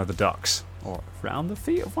of one of the ducks, or around the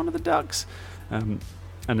feet of one of the ducks. And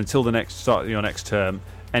until the start of your next turn,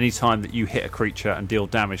 any time that you hit a creature and deal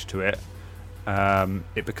damage to it,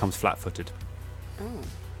 it becomes flat-footed. Oh,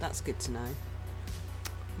 that's good to know.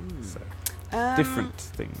 So Um, different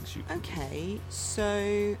things you can Okay,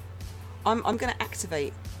 so I'm going to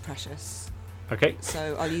activate Precious. do. Okay.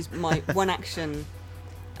 So I'll use my 1 action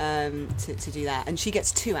to do that, and she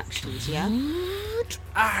gets 2 actions. Yeah.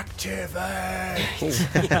 Activate.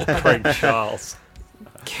 Craig Charles.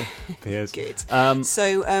 Appears. Good. Um,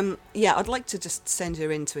 So I'd like to just send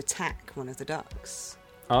her in to attack one of the ducks.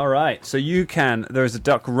 All right. So you can. There is a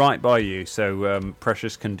duck right by you. So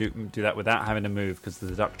Precious can do that without having to move because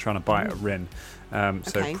there's a duck trying to bite at Rin. So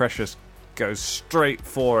Okay. Precious goes straight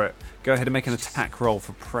for it. Go ahead and make an attack roll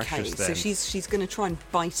for Precious. Okay, Then. so she's going to try and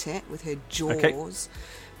bite it with her jaws. Okay.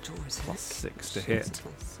 Jaws Plus hook. 6 to hit.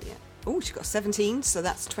 Yeah. Oh, she got 17, so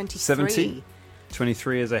that's 23. 17?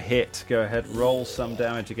 23 is a hit. Go ahead, roll some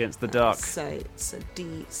damage against the duck. So it's a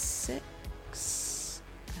D6 plus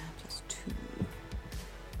 2.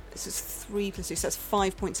 This is 3 plus 2, so that's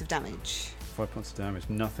 5 points of damage. 5 points of damage,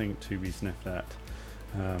 nothing to be sniffed at.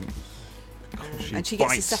 And she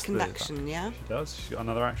gets a bites second the- action, yeah? She does. She's got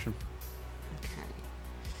another action.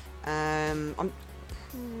 Okay.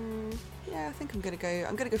 Yeah, I think I'm gonna go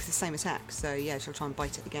for the same attack. So yeah, she'll try and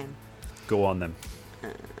bite it again. Go on then.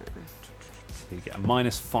 You get a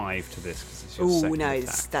 -5 to this because it's your Oh second no,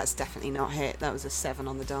 attack. that's definitely not hit. That was a 7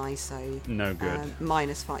 on the die, so No good.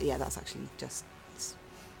 -5. Yeah, that's actually just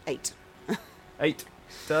 8. 8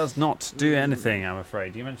 does not do anything, I'm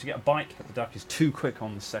afraid. You managed to get a bite, but the duck is too quick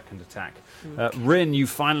on the second attack. Rin, you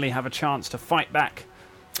finally have a chance to fight back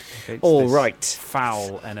against All this right.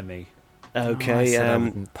 foul enemy. Okay. I said I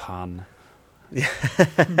wouldn't pun.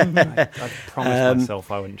 I promised myself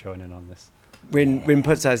I wouldn't join in on this. Rin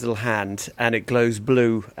puts out his little hand and it glows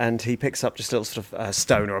blue, and he picks up just a little sort of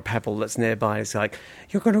stone or a pebble that's nearby. He's like,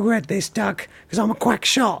 "You're going to regret this, duck, because I'm a quack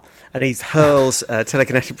shot." And he hurls a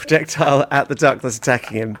telekinetic projectile at the duck that's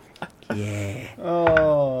attacking him. Yeah.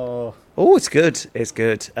 Oh, It's good. It's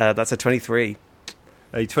good. That's a 23.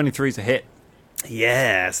 a 23 is a hit.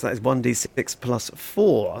 Yes, that is 1d6 plus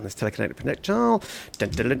 4 on this telekinetic projectile. Dun,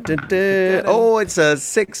 dun, dun, dun, dun. Oh, it's a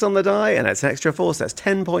 6 on the die, and that's an extra 4, so that's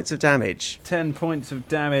 10 points of damage. 10 points of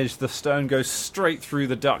damage. The stone goes straight through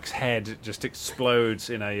the duck's head. It just explodes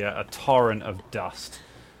in a torrent of dust.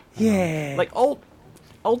 Yeah. Like old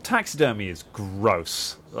taxidermy is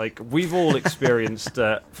gross. Like we've all experienced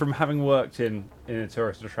from having worked in a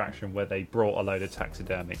tourist attraction where they brought a load of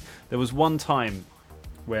taxidermy. There was one time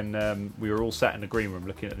when we were all sat in the green room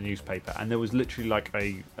looking at the newspaper, and there was literally like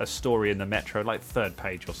a story in the Metro, like third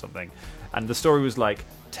page or something, and the story was like,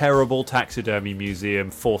 terrible taxidermy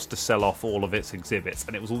museum forced to sell off all of its exhibits,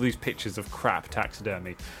 and it was all these pictures of crap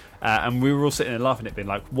taxidermy, and we were all sitting there laughing at it, being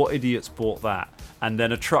like, what idiots bought that? And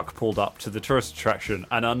then a truck pulled up to the tourist attraction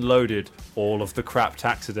and unloaded all of the crap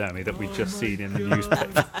taxidermy that we'd just seen in the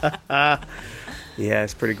newspaper. Yeah,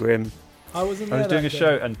 it's pretty grim. I was doing a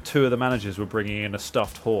show, and 2 of the managers were bringing in a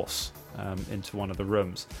stuffed horse into one of the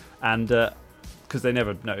rooms, and because they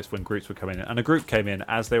never noticed when groups were coming in, and a group came in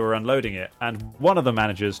as they were unloading it, and one of the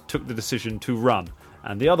managers took the decision to run,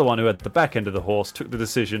 and the other one, who had the back end of the horse, took the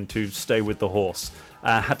decision to stay with the horse.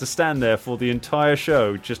 Had to stand there for the entire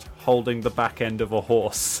show just holding the back end of a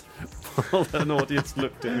horse while an audience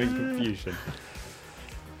looked at him in confusion.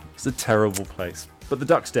 It's a terrible place, but the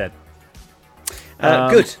duck's dead.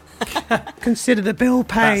 Good. Consider the bill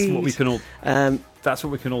paid. That's what we can all. That's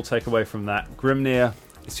what we can all take away from that. Grimnir,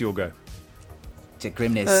 it's your go.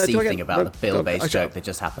 Grimnir's do I seething get- about the bill-based joke that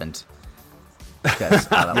just happened. Because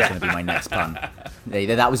that was going to be my next pun.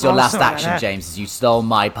 That was your last sorry about action, that. James, as you stole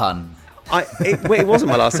my pun. It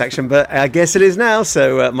wasn't my last action, but I guess it is now.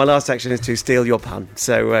 So my last action is to steal your pun.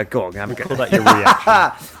 So go on, have a go. Call that your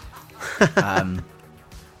reaction.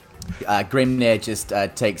 Grimnir just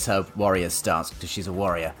takes her warrior stance, because she's a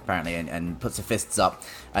warrior, apparently, and puts her fists up,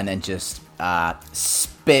 and then just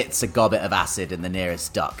spits a gobbet of acid in the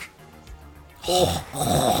nearest duck.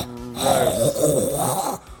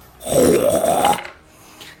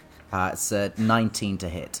 It's 19 to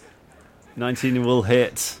hit. 19 will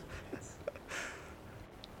hit.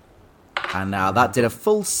 And now that did a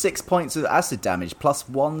full 6 points of acid damage, plus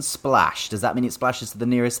 1 splash. Does that mean it splashes to the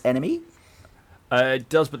nearest enemy? It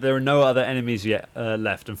does, but there are no other enemies yet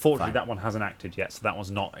left. Unfortunately, Fine. that one hasn't acted yet, so that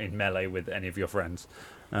one's not in melee with any of your friends.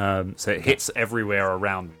 So it hits everywhere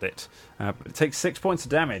around it. But it takes 6 points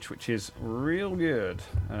of damage, which is real good.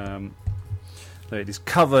 So it is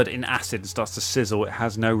covered in acid and starts to sizzle. It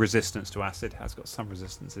has no resistance to acid. It has got some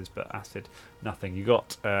resistances, but acid, nothing. You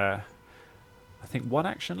got, I think, 1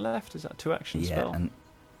 action left. Is that a 2-action Yeah, spell? and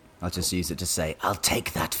I'll just use it to say, I'll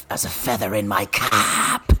take that as a feather in my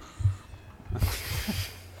cap.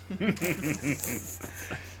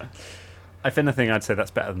 If anything, I'd say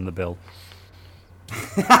that's better than the bill.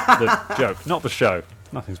 The joke, not the show.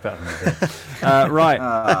 Nothing's better than the bill. Right.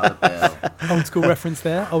 Old school reference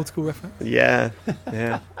there. Old school reference. Yeah.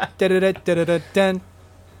 Da-da-da-da-da-da-dan.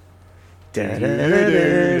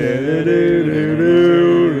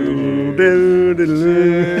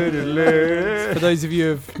 For those of you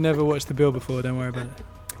who've never watched the bill before, don't worry about it.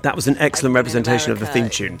 That was an excellent In representation of the theme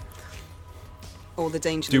America, tune. All the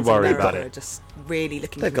Dangerlands Do worry in America about it. are just really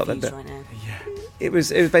looking They've got their confused bit. right now. It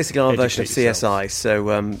was basically our version of Educate CSI.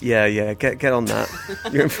 So yeah, get on that.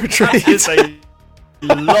 You're in for a treat. It's a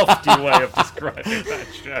lofty way of describing that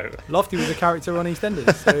show. Lofty was a character on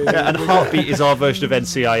EastEnders. So Yeah, and Heartbeat is our version of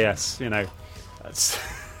NCIS. You know, that's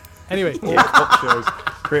anyway, all cop shows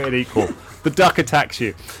created equal. The duck attacks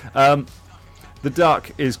you. The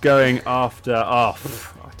duck is going after. I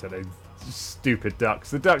don't know. Stupid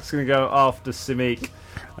ducks. The duck's going to go after Simic.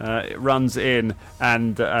 It runs in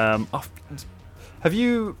and have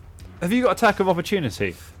you got attack of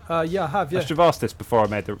opportunity? Yeah, I have. Yeah. I should have asked this before I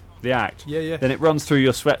made the act. Yeah. Then it runs through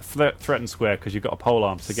your threatened square because you've got a pole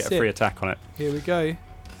arm to get a free attack on it. Here we go.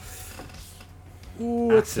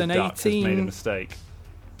 Ooh, it's an duck 18. Has made a mistake.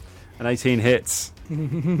 An 18 hits.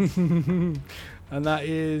 And that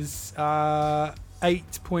is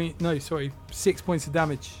 6 points of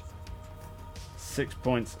damage. 6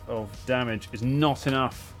 points of damage is not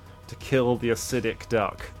enough to kill the acidic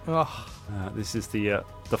duck. Oh. This is the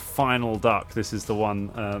final duck. This is the one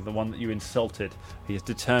that you insulted. He is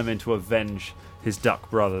determined to avenge his duck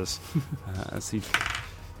brothers.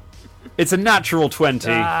 It's a natural 20.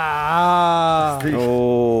 Simic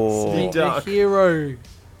the hero.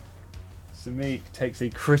 Simic takes a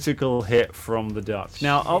critical hit from the duck.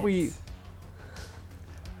 Now, are we?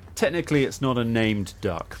 Technically, it's not a named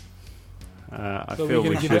duck. I feel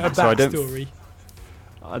we give it a should. So backstory.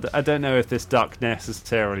 I don't know if this duck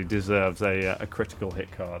necessarily deserves a critical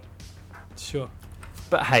hit card. Sure.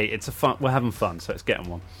 But hey, it's a fun. We're having fun, so let's get him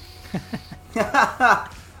one.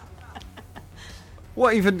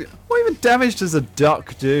 What even damage does a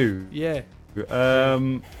duck do? Yeah.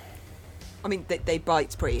 I mean, they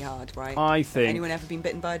bite pretty hard, right? I think. Anyone ever been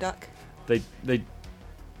bitten by a duck? They.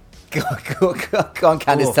 Go on,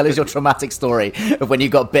 Candice, tell us your traumatic story of when you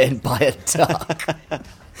got bitten by a duck.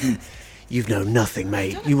 You've known nothing,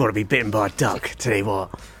 mate. You want to be bitten by a duck? Tell you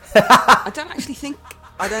what. I don't actually think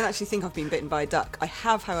I've been bitten by a duck. I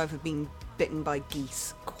have, however, been bitten by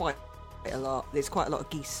geese quite a lot. There's quite a lot of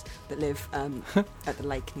geese that live at the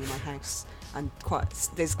lake near my house, and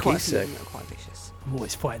there's quite a few of them that are quite vicious. I'm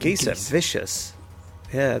always fighting Geese are vicious.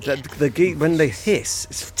 Yeah, the geese, when they hiss,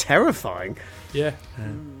 it's terrifying. Yeah.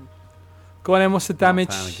 Go on then, what's the damage?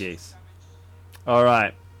 Not a fan of geese. All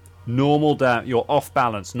right. Normal damage. You're off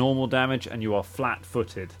balance. Normal damage, and you are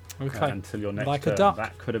flat-footed until your next like turn. a duck.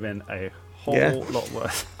 That could have been a whole lot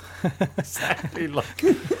worse. exactly like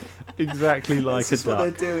a That's duck.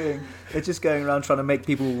 what they're doing. They're just going around trying to make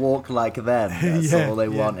people walk like them. That's all they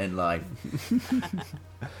want in life. And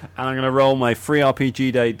I'm going to roll my free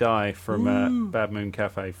RPG Day die from Bad Moon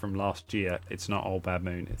Cafe from last year. It's not Old Bad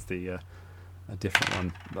Moon. It's a different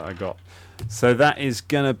one that I got. So that is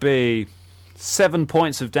going to be 7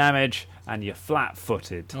 points of damage, and you're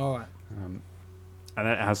flat-footed. All right. And then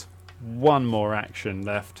it has one more action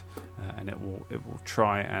left, and it will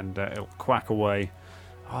try and it'll quack away.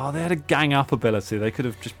 Oh, they had a gang up ability. They could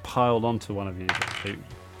have just piled onto one of you, but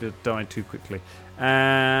they died too quickly.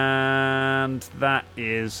 And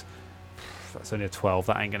that's only a 12.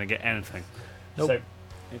 That ain't going to get anything. Nope. So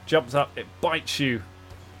it jumps up, it bites you,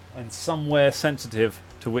 and somewhere sensitive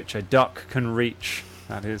to which a duck can reach.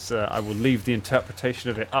 That is, I will leave the interpretation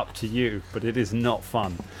of it up to you, but it is not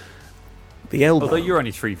fun. The elbow. Although you're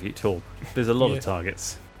only 3 feet tall, there's a lot of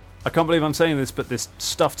targets. I can't believe I'm saying this, but this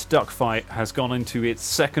stuffed duck fight has gone into its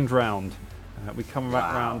second round. We come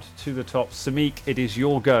back round to the top. Simic, it is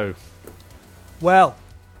your go. Well,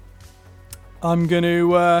 I'm going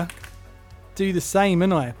to do the same,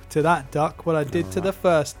 ain't I, to that duck, what I did to the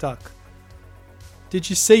first duck. Did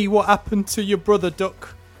you see what happened to your brother,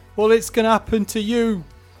 duck? Well, it's going to happen to you,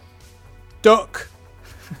 duck.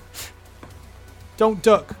 Don't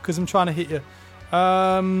duck, because I'm trying to hit you.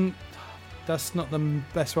 That's not the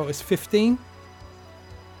best roll. It's 15.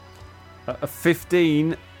 A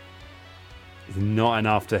 15 is not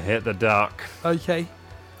enough to hit the duck. Okay.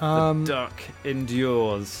 The duck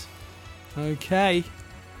endures. Okay.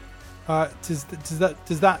 Does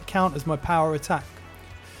that count as my power attack?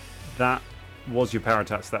 That was your power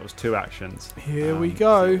attack, so that was 2 actions. Here we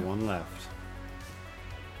go. One left.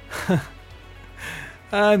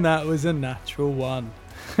 And that was a natural 1.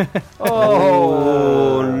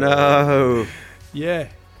 Oh no! Yeah,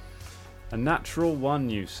 A natural 1,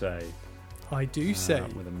 you say? I do say.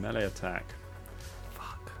 With a melee attack.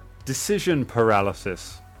 Fuck. Decision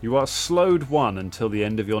paralysis. You are slowed 1 until the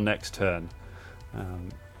end of your next turn.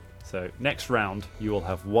 So next round, you will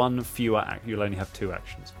have 1 fewer. You'll only have 2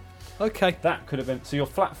 actions. Okay. That could have been. So you're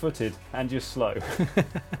flat-footed and you're slow.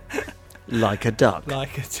 Like a duck.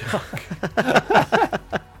 Like a duck.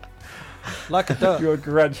 Like a duck.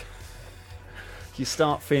 You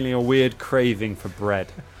start feeling a weird craving for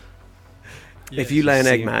bread. Yeah, if you lay an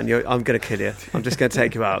egg, man, I'm going to kill you. I'm just going to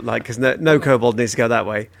take you out, because no kobold needs to go that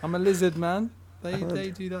way. I'm a lizard, man.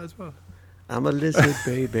 They do that as well. I'm a lizard,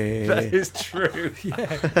 baby. That is true.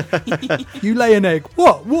 Yeah. You lay an egg.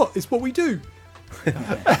 What? It's what we do.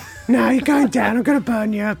 No, you're going down. I'm going to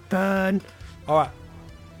burn you. Burn. All right.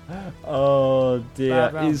 Oh dear,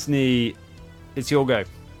 Bad round. Isney, it's your go.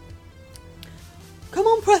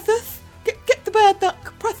 on, Precious. Get the bear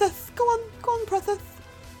duck, Precious. Go on, Precious.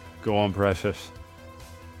 Go on, Precious.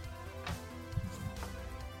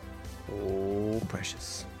 Oh,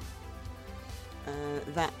 precious.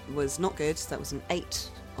 That was not good. That was an 8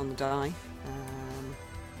 on the die.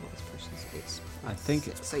 What was Precious? I think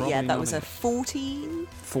it's So probably yeah, that not was a enough. 14.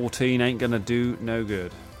 14 ain't gonna do no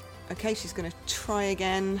good. Okay, she's going to try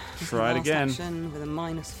again. with her Try it last again. Action with a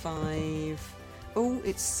 -5. Oh,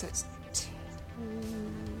 it's 16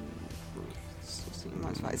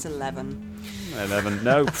 minus 5. It's 11. 11.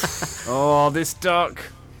 No. Oh, this duck.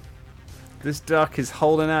 This duck is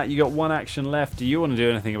holding out. You got one action left. Do you want to do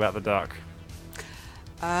anything about the duck?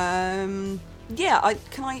 Yeah.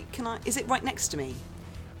 Can I? Is it right next to me?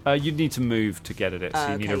 You'd need to move to get at it,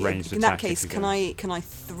 so you need a ranged In attack. that case, if can you I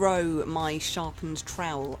throw my sharpened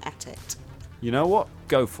trowel at it? You know what?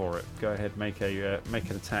 Go for it. Go ahead. Make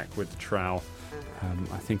an attack with the trowel.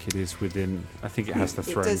 I think it is within. I think it has the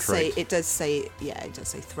thrown trait. It does say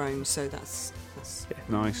thrown. So that's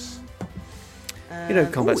Nice.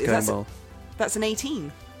 Combat's going well. That's an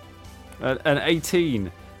 18. An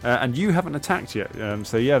 18, and you haven't attacked yet.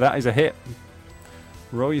 So yeah, that is a hit.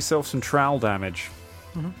 Roll yourself some trowel damage.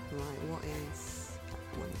 Right. What is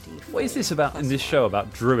 1d4? What is this about in this +1? show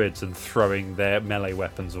about druids and throwing their melee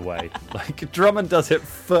weapons away? Like Drummond does it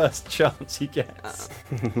first chance he gets.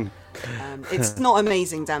 It's not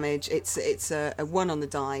amazing damage. It's a 1 on the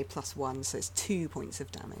die +1, so it's 2 points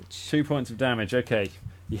of damage. 2 points of damage. Okay,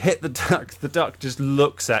 you hit the duck. The duck just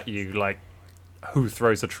looks at you like, who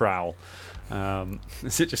throws a trowel?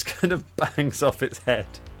 As it just kind of bangs off its head.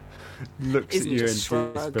 Looks Isn't at you in just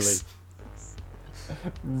shrugs. disbelief.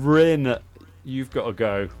 Rin, you've got to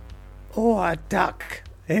go. Oh, a duck.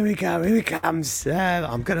 Here we go. Here he comes.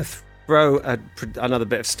 I'm going to throw another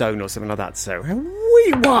bit of stone or something like that. So,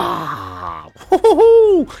 wee-wah!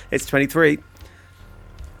 It's 23.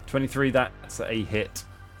 23, that's a hit.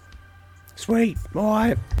 Sweet. All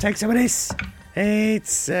right. Take some of this.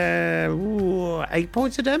 It's 8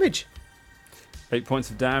 points of damage. 8 points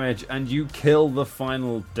of damage, and you kill the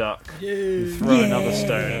final duck. You throw another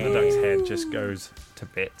stone, and the duck's head just goes to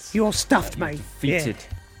bits. You're stuffed, mate. Defeated.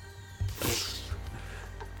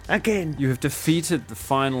 Again. You have defeated the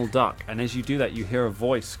final duck, and as you do that, you hear a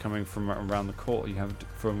voice coming from around the court. You have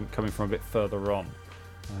coming from a bit further on.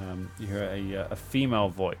 You hear a female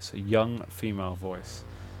voice, a young female voice,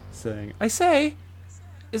 saying, "I say,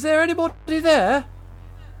 is there anybody there?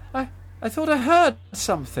 I thought I heard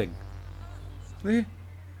something.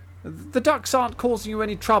 The ducks aren't causing you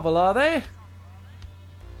any trouble, are they?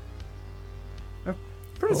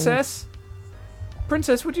 Princess?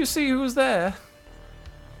 Princess, would you see who was there?"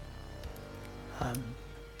 What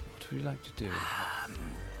would you like to do?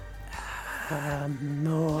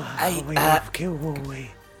 No. Hey, We have killed, will we?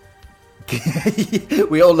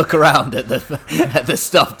 We all look around at the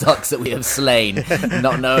stuffed ducks that we have slain,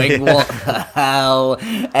 not knowing what the hell,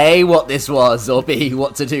 A, what this was, or B,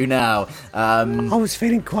 what to do now. I was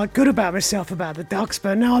feeling quite good about myself about the ducks,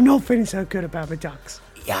 but now I'm not feeling so good about the ducks.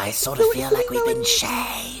 Yeah, I sort of feel like we've been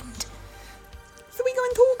shamed. So we go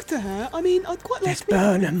and talk to her. I mean, I'd quite like Let's to meet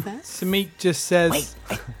burn the 'em. princess. Samik just says,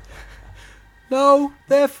 Wait, "No,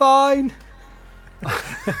 they're fine."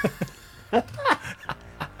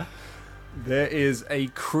 There is a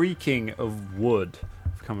creaking of wood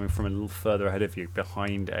coming from a little further ahead of you,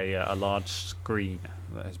 behind a large screen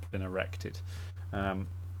that has been erected. And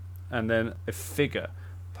then a figure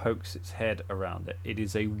pokes its head around it. It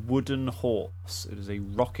is a wooden horse. It is a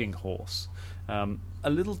rocking horse. A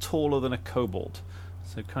little taller than a kobold.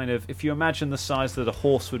 So kind of, if you imagine the size that a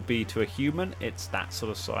horse would be to a human, it's that sort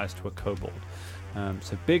of size to a kobold.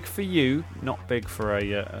 So big for you, not big for a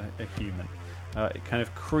human. It kind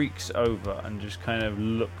of creaks over and just kind of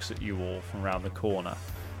looks at you all from around the corner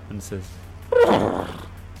and says,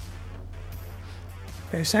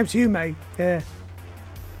 Yeah, same to you, mate. Yeah.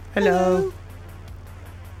 Hello.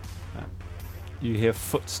 you hear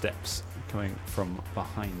footsteps coming from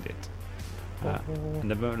behind it.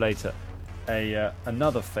 And a moment later,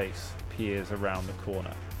 another face appears around the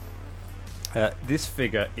corner. This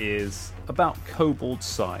figure is about kobold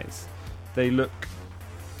size. They look,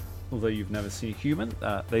 although you've never seen a human,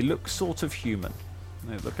 they look sort of human.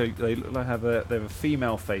 They look like they have a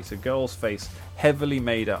female face, a girl's face, heavily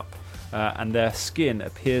made up, and their skin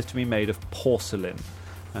appears to be made of porcelain.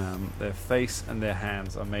 Their face and their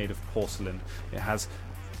hands are made of porcelain. It has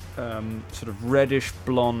sort of reddish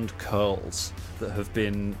blonde curls that have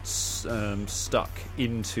been stuck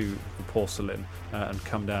into the porcelain and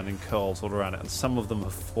come down in curls all around it, and some of them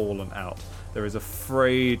have fallen out. There is a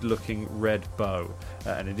frayed-looking red bow,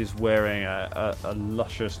 and it is wearing a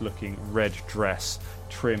luscious-looking red dress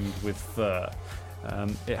trimmed with fur.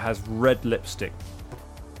 It has red lipstick,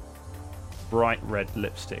 bright red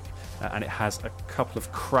lipstick, and it has a couple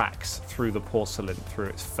of cracks through the porcelain, through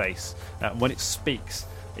its face. When it speaks,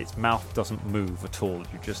 its mouth doesn't move at all.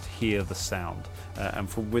 You just hear the sound. And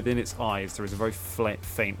from within its eyes, there is a very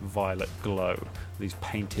faint violet glow. These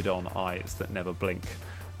painted-on eyes that never blink.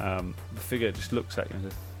 The figure just looks at you and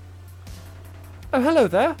says, "Oh, hello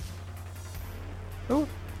there. Who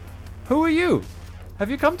are you? Have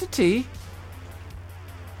you come to tea?"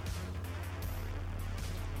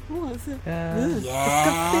 Oh, it's a Yes.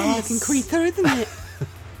 disgusting looking creature, isn't it?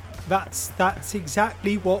 That's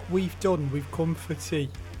exactly what we've done. We've come for tea.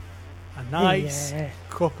 A nice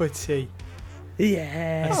cup of tea.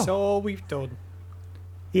 Yeah. That's all we've done.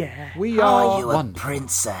 Yeah. We Are are you a one.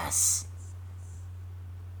 princess?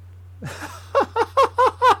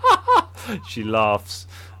 She laughs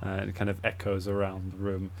and it kind of echoes around the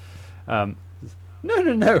room.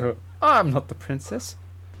 No. I'm not the princess.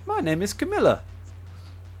 My name is Camilla.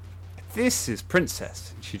 This is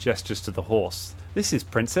Princess. She gestures to the horse. This is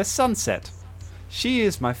Princess Sunset. She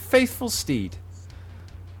is my faithful steed.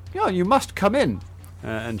 Oh, you must come in.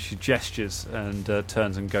 And she gestures and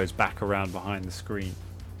turns and goes back around behind the screen.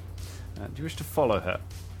 Do you wish to follow her?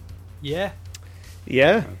 Yeah.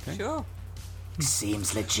 Yeah. Okay. Sure.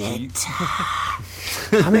 Seems legit.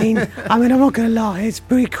 I mean, I'm not going to lie, it's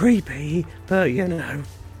pretty creepy, but you know.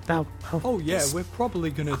 Oh yeah, we're probably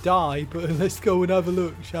gonna die, but let's go and have a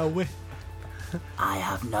look, shall we? I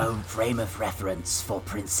have no frame of reference for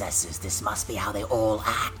princesses. This must be how they all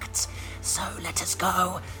act. So let us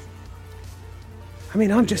go. I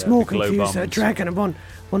mean, I'm just Yeah, more the glow confused that bombs. dragging him on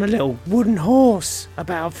a little wooden horse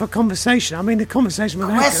about for conversation. I mean, the conversation with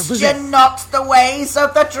Echo was Question not the ways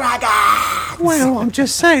of the dragon. well, I'm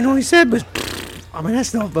just saying, all he said was, I mean,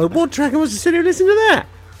 that's not, what dragon was to sit here and listen to that?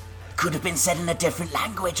 Could have been said in a different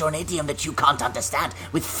language or an idiom that you can't understand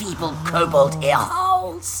with feeble kobold ear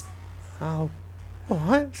holes. Oh,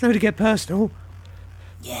 alright, it's no to get personal.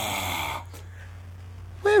 Yeah.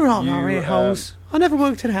 Where are You, our ear holes? I never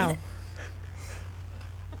worked it out.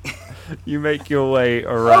 You make your way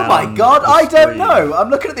around. Oh my god, the I don't screen. know. I'm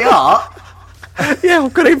looking at the art. Yeah,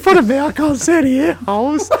 I've got it in front of me, I can't see any ear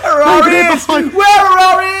holes. Where are Maybe they're ears? behind- Where are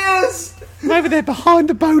our ears? Maybe they're behind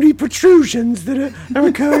the bony protrusions that are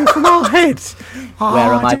occurring from our heads. Oh,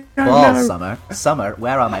 Where are my I don't balls, know. Summer? Summer,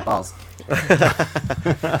 where are my balls?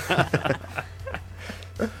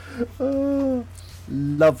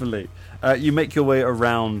 Lovely. You make your way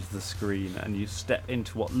around the screen and you step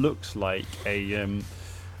into what looks like a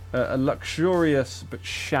luxurious but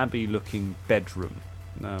shabby-looking bedroom.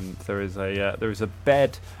 There is a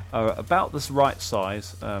bed about this right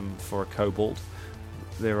size for a kobold.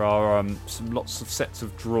 There are lots of sets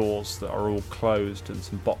of drawers that are all closed and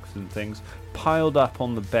some boxes and things. Piled up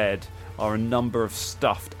on the bed are a number of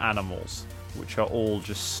stuffed animals, which are all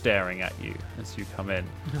just staring at you as you come in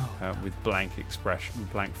with blank expression,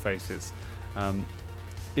 blank faces.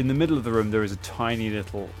 In the middle of the room, there is a tiny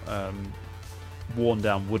little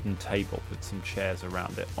worn-down wooden table with some chairs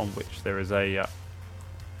around it, on which there is a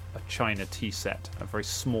china tea set, a very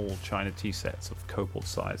small china tea set, sort of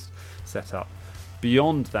kobold-sized, set up.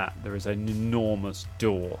 Beyond that, there is an enormous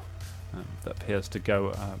door that appears to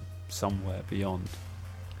go somewhere beyond.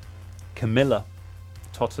 Camilla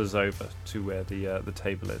totters over to where the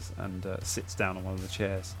table is and sits down on one of the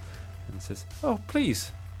chairs and says, "Oh,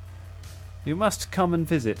 please, you must come and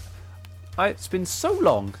visit. It's been so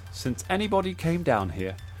long since anybody came down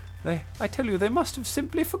here. I tell you, they must have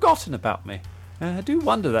simply forgotten about me. I do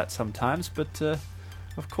wonder that sometimes, but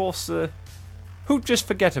of course, who'd just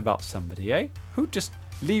forget about somebody, eh? Who'd just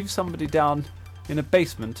leave somebody down in a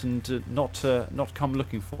basement and not come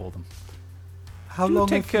looking for them?" How Do you long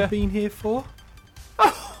take, have you been here for?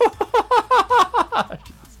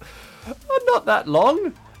 Not that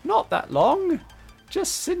long. Not that long.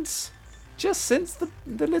 Just since the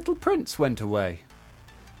little prince went away.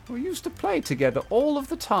 We used to play together all of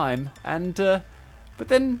the time, and but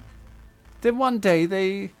then one day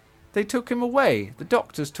they took him away. The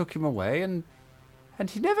doctors took him away, and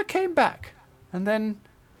he never came back. And then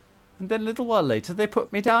a little while later they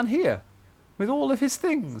put me down here with all of his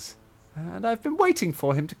things, and I've been waiting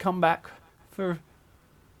for him to come back for,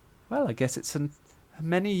 well, I guess it's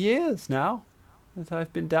many years now that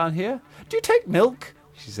I've been down here. Do you take milk?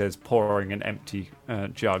 She says, pouring an empty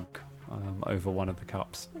jug over one of the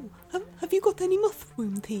cups. Have you got any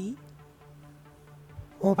mushroom tea?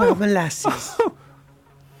 What about molasses?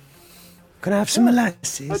 Can I have some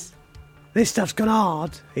molasses? This stuff's gone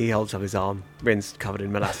hard. He holds up his arm. Rin's covered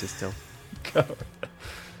in molasses still. Do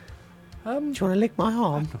you want to lick my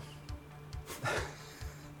arm?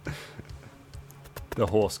 The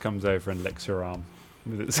horse comes over and licks your arm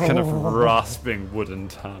with its kind of rasping wooden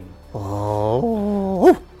tongue.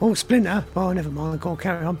 Oh, Splinter. Oh, never mind. Go on,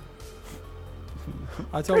 carry on.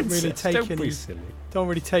 I don't really Princess, take don't be any. silly. Don't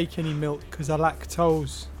really take any milk because I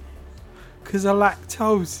lactose.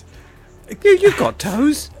 You've got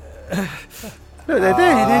toes. Look, they're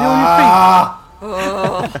there. They're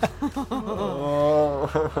on your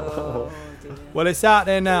feet. Well, it's out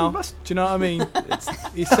there now. Do you know what I mean?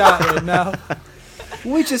 It's out there now.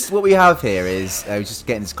 What we have here is, just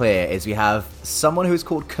getting this clear, is we have someone who is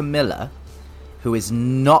called Camilla, who is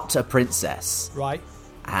not a princess, Right.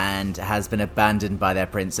 and has been abandoned by their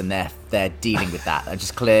prince, and they're dealing with that. I'm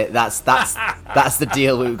just clear. That's the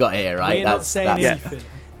deal we've got here, right? We're not saying anything.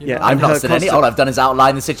 Yeah, know? I've not said any. All I've done is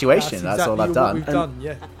outline the situation. That's exactly all I've what done. We've done,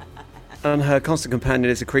 yeah. And her constant companion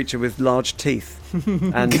is a creature with large teeth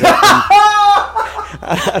and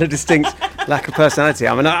and a distinct lack of personality.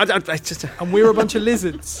 I mean, I just. And we're a bunch of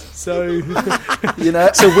lizards, so You know.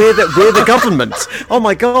 So we're the government. Oh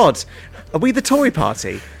my God, are we the Tory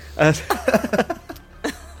party?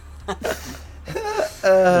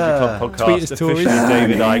 Podcast, us, Tories. officially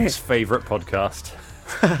David Icke's favourite podcast.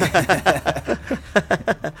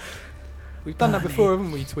 we've done that before,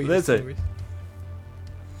 haven't we? Tweet There's stories.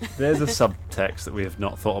 There's a subtext that we have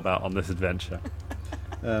not thought about on this adventure.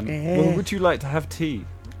 Well, would you like to have tea?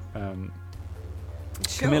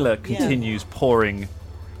 Sure, Camilla yeah. continues pouring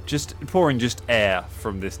just air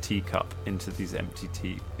from this teacup into these empty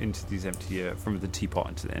from the teapot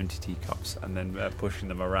into the empty teacups, and then pushing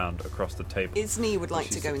them around across the table. Isney would like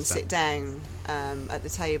She to go and sits sit down at the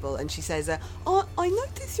table, and she says, I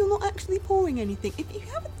notice you're not actually pouring anything.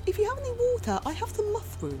 If you have any water, I have some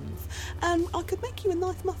mushrooms, and I could make you a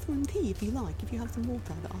nice mushroom tea if you like, if you have some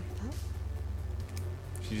water that I could have.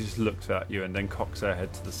 She just looks at you and then cocks her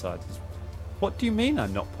head to the side. Says, "What do you mean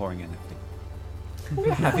I'm not pouring anything?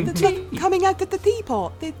 We're having There's tea." nothing coming out of the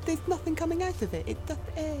teapot. There's nothing coming out of it. It's just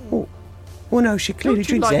air. Oh. Well, no, she clearly Don't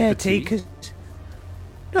you drinks like air the tea tea? because.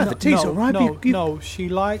 No, the tea's all right. No, no, she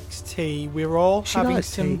likes tea. We're all She having likes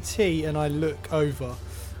some tea, and I look over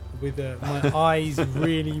with my eyes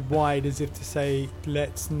really wide as if to say,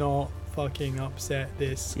 let's not fucking upset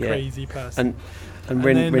this Yeah. crazy person. And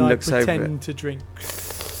Rin then looks I over. pretend to drink.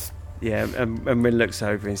 Yeah, and Rin looks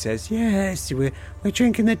over and says, Yes, we're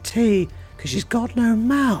drinking the tea because she's got no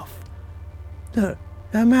mouth. Look,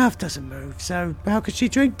 her mouth doesn't move, so how could she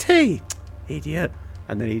drink tea? Idiot.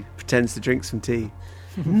 and then he pretends to drink some tea.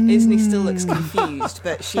 Isney still looks confused,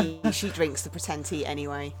 but she drinks the pretend tea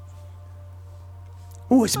anyway.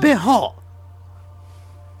 Oh, it's a bit hot.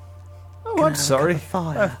 Oh, Can I I'm have a sorry. cup of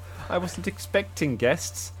fire? I wasn't expecting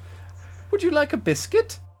guests. Would you like a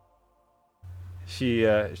biscuit? She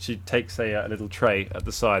takes a little tray at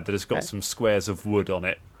the side that has got some squares of wood on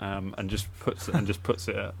it, and just puts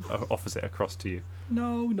it offers it across to you.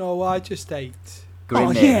 No, I just ate.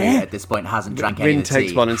 Grimnir, yeah. who at this point hasn't drank any Rin of the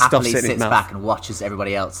takes tea, one and stuffs happily it in his sits mouth. back and watches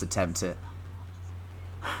everybody else attempt to.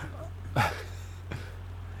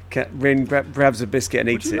 Rin grabs a biscuit and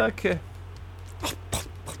Would eats you it. like a...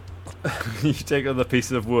 You take another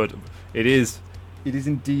piece of wood. It is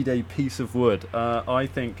indeed a piece of wood. I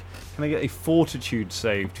think. Can I get a fortitude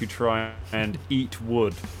save to try and eat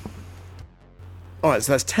wood? All right,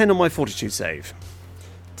 so that's 10 on my fortitude save.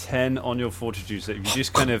 10 on your fortitude save. You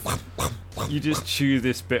just kind of, you just chew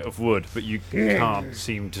this bit of wood, but you can't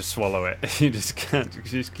seem to swallow it. You just can't. You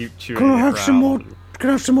just keep chewing Can it I have some more? around. Can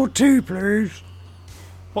I have some more tea, please?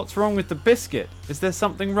 What's wrong with the biscuit? Is there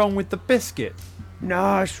something wrong with the biscuit?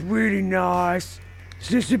 Nice, really nice. It's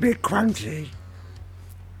just a bit crunchy.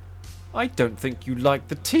 I don't think you like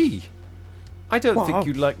the tea. I don't What? think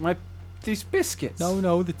you like these biscuits.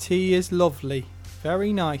 No, the tea is lovely.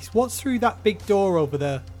 Very nice. What's through that big door over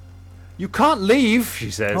there? You can't leave,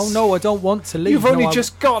 she says. Oh, no, I don't want to leave. You've only No,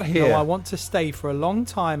 just got here. No, I want to stay for a long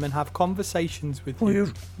time and have conversations with Well,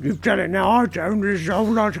 you. you've done it now. I don't. I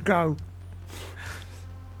would like to go.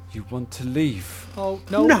 You want to leave. Oh,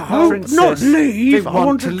 no. No, Princess, not leave. they I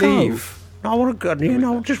want to to go. leave. I want to go. You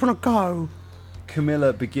know, I just want to go.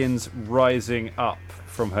 Camilla begins rising up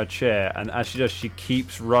from her chair, and as she does, she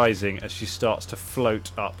keeps rising as she starts to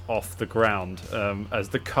float up off the ground, as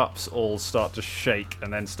the cups all start to shake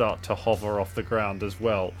and then start to hover off the ground as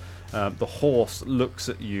well. The horse looks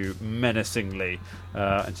at you menacingly,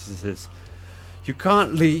 and she says, "You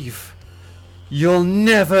can't leave. You'll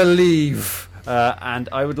never leave. And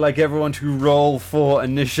I would like everyone to roll for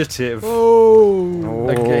initiative. Oh.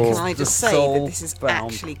 Against Can I just the say that this is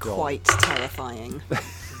soul-bound actually dog. quite terrifying?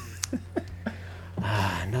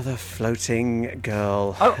 Another floating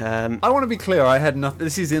girl. I want to be clear. I had nothing.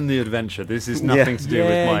 This is in the adventure. This is nothing to do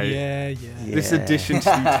with my. Yeah. This addition to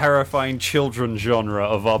the terrifying children genre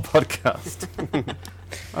of our podcast.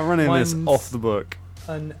 I'm running this Mine's- off the book.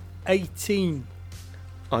 An 18.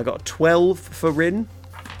 I got 12 for Rin.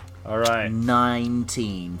 All right.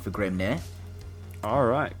 19 for Grimnir. All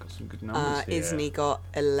right. Got some good numbers here. Isney got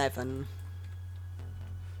 11.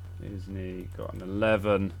 Isney got an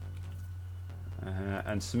 11.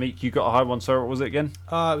 And Samik, you got a high one. Sorry, what was it again?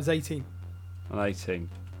 It was 18. An 18.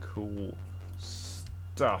 Cool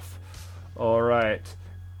stuff. All right.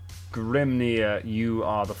 Grimnir, you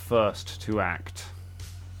are the first to act.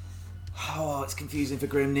 Oh, it's confusing for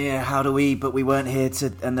Grimnir. How do we? But we weren't here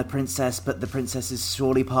to. And the princess. But the princess is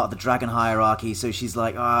surely part of the dragon hierarchy. So she's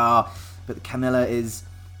like, but Camilla is.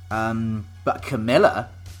 But Camilla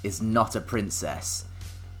is not a princess.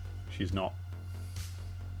 She's not.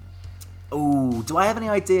 Oh, do I have any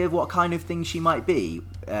idea of what kind of thing she might be?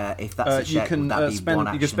 If that's a check, you can would that be spend. one You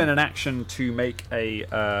action? can spend an action to make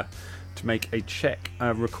a check,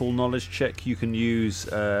 recall knowledge check. You can use.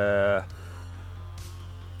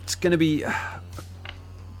 It's going to be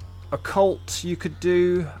occult. You could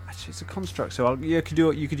do. Actually, it's a construct. So you could do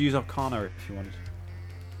it. You could use Arcana if you wanted.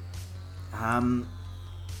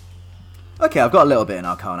 Okay, I've got a little bit in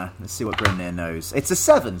Arcana. Let's see what Grimnir knows. It's a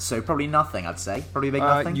 7, so probably nothing, I'd say. Probably a big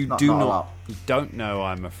nothing. You not, do not. not. A lot. You don't know.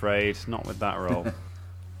 I'm afraid. Not with that roll.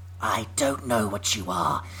 I don't know what you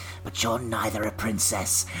are, but you're neither a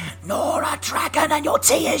princess nor a dragon, and your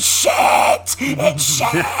tea is shit! It's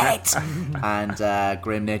shit! And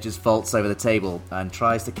Grimnir just vaults over the table and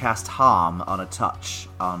tries to cast Harm on a touch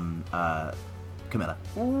on Camilla.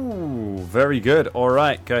 Ooh, very good. All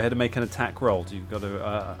right, go ahead and make an attack roll. You've got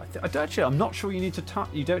to. Actually, I'm not sure you need to.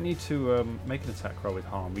 You don't need to make an attack roll with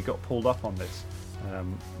harm. We got pulled up on this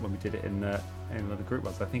when we did it in the group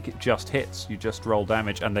ones. I think it just hits. You just roll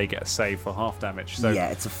damage, and they get a save for half damage. So yeah,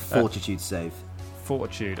 it's a fortitude save.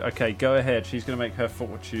 Fortitude. Okay, go ahead. She's going to make her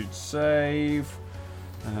fortitude save.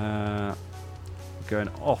 Going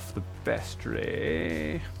off the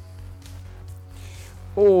bestiary.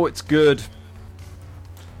 Oh, it's good.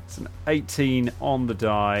 It's an 18 on the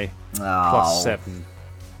die, plus 7.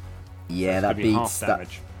 Yeah, So that it's gonna be half beats that.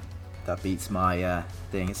 damage. That beats my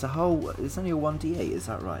thing. It's only a 1d8. Is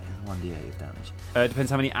that right? 1d8 of damage. It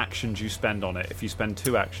depends how many actions you spend on it. If you spend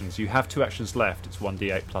 2 actions, you have 2 actions left. It's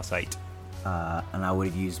 1d8 plus 8. And I would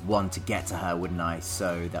have used 1 to get to her, wouldn't I?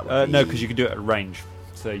 So that would be... No, because you could do it at range.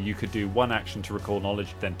 So you could do 1 action to recall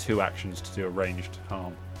knowledge, then 2 actions to do a ranged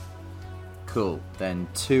harm. Cool. Then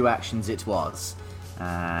 2 actions it was.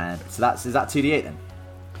 And so is that 2d8 then?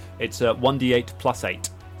 It's 1d8 plus 8.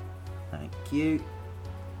 Thank you.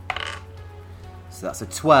 So that's a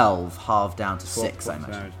 12, halved down to 6, I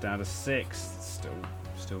imagine. Damage down to 6.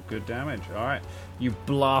 Still good damage. All right. You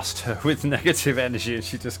blast her with negative energy, and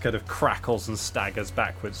she just kind of crackles and staggers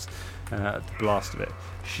backwards at the blast of it.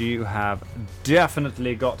 You have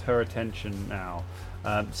definitely got her attention now.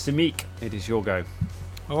 Samik, it is your go.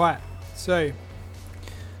 All right. So,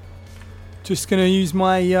 just going to use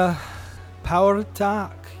my power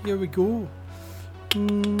attack. Here we go.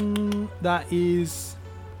 That is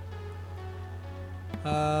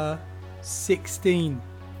 16.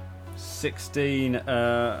 16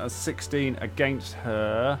 against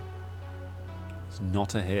her. It's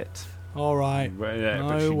not a hit. All right. But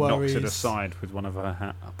No she worries. knocks it aside with one of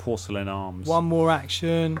her porcelain arms. One more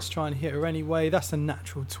action. Let's try and hit her anyway. That's a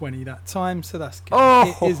natural 20 that time, so that's good.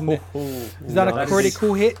 Oh, Hit, isn't it? Is that a nice.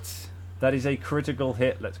 critical hit? That is a critical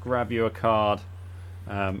hit. Let's grab you a card,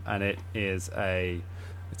 and it's a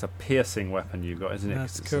piercing weapon you've got, isn't it?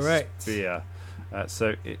 That's 'Cause it's a correct. spear.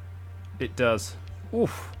 So it does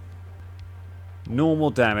normal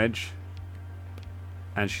damage,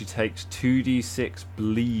 and she takes 2d6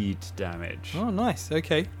 bleed damage. Oh, nice.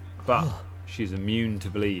 Okay. But she's immune to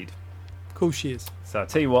bleed. Of course she is. So I'll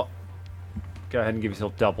tell you what. Go ahead and give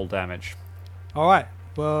yourself double damage. All right.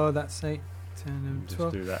 Well, that's 8, 10, and Just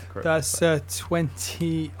 12. do that quick. That's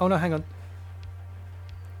 20. Oh, no, hang on.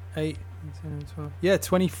 8, 10, and 12. Yeah,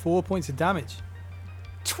 24 points of damage.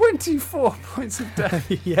 24 points of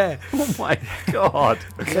damage. Yeah. Oh my god.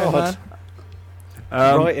 Yeah, man.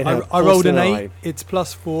 Right in her I rolled an porcelain 8. eye. It's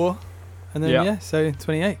plus 4. And then, Yeah. yeah, so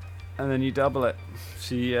 28. And then you double it.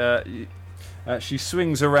 She She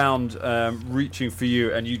swings around, reaching for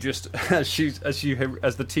you, and you just as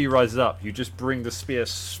the tea rises up, you just bring the spear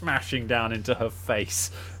smashing down into her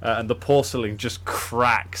face, and the porcelain just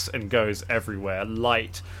cracks and goes everywhere.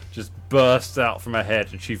 Light just bursts out from her head,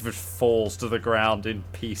 and she just falls to the ground in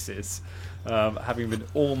pieces, having been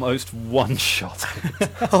almost one-shot.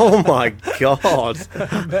 Oh my god!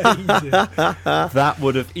 Amazing. That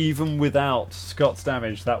would have, even without Scott's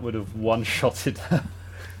damage, that would have one-shotted her.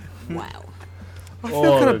 Wow. I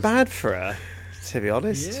feel kind of bad for her, to be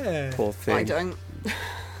honest. Yeah. Poor thing. I don't.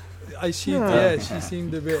 She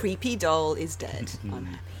seemed a bit. Creepy doll is dead. I'm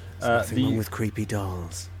happy. Nothing wrong with creepy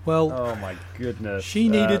dolls. Well, Oh my goodness. she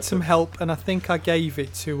needed some help, and I think I gave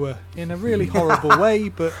it to her in a really horrible way.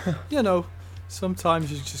 But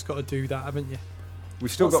sometimes you just got to do that, haven't you?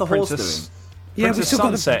 We've still What's got the horse Princess. doing? Yeah, we Princess still got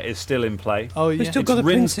Sunset is still in play. Oh yeah. still got the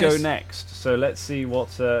Rin's go princess. next. So let's see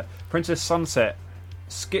what Princess Sunset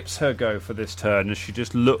skips her go for this turn, and she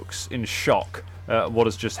just looks in shock at what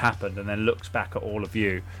has just happened, and then looks back at all of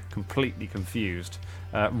you, completely confused.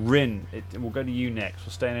 Rin, we'll go to you next.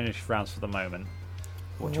 We'll stay in initiative rounds for the moment.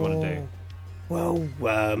 What do you want to do? Well,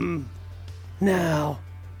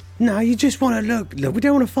 now you just want to look. We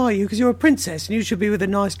don't want to fight you because you're a princess and you should be with a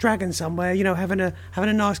nice dragon somewhere. Having a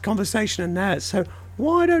nice conversation and that. So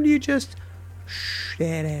why don't you just?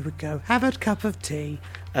 There we go. Have a cup of tea.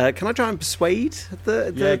 Can I try and persuade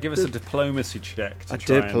the Give us a diplomacy check. a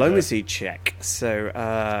diplomacy check. So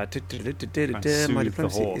my soothe diplomacy the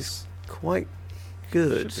horse. is quite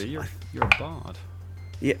good. Should be. You're a bard.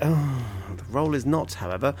 Yeah. Oh, the roll is not,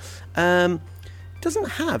 however. Doesn't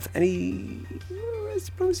have any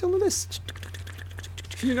diplomacy on the list.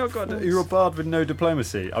 You're a bard with no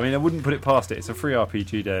diplomacy. I mean, I wouldn't put it past it. It's a free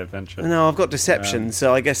RPG Day adventure. No, I've got deception,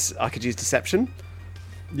 so I guess I could use deception.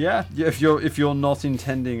 Yeah. If you're not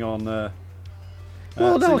intending on. Well,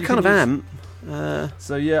 so no, I you kind of can am.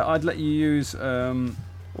 So yeah, I'd let you use.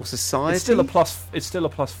 Or society. It's still a plus. It's still a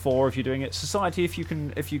 +4 if you're doing it. Society, if you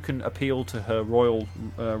can appeal to her royal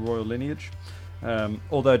lineage.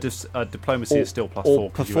 Although diplomacy is still +4. Or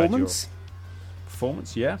 'cause you add your performance.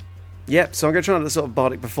 Performance, yeah. Yep. So I'm going to try another sort of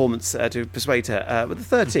bardic performance to persuade her with a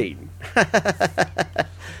 13.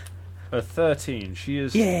 A 13. She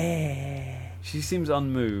is. Yeah. She seems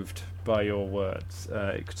unmoved by your words.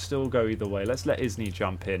 It could still go either way. Let's let Isney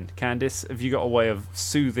jump in. Candice, have you got a way of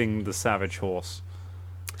soothing the savage horse?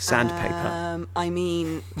 Sandpaper. I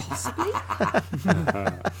mean, possibly.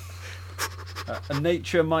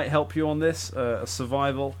 Nature might help you on this. A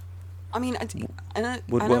survival. I mean, I know it's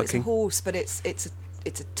a Woodworking. horse, but it's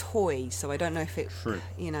a toy, so I don't know if it True.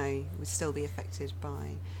 would still be affected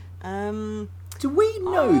by. Do we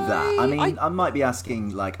know that? I mean, I might be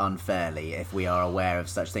asking unfairly if we are aware of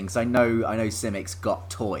such things. I know Simic's got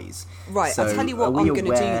toys. Right, So I'll tell you what are I'm we going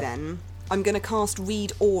to do aware- then. I'm going to cast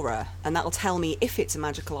Read Aura, and that'll tell me if it's a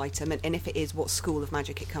magical item, and if it is, what school of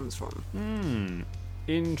magic it comes from.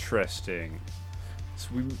 Interesting. So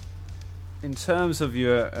in terms of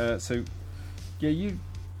your, you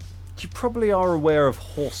probably are aware of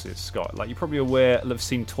horses, Scott. You're probably have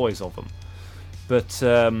seen toys of them. But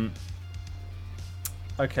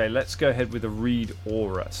okay, let's go ahead with a Read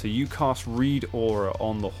Aura. So you cast Read Aura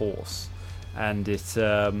on the horse, and it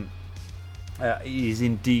is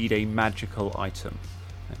indeed a magical item.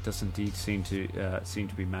 It does indeed seem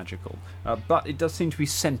to be magical, but it does seem to be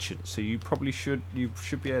sentient. So you should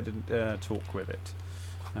be able to talk with it.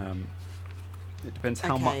 It depends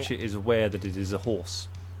how Okay. much it is aware that it is a horse.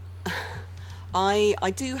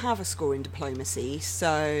 I do have a score in diplomacy,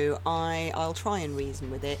 so I'll try and reason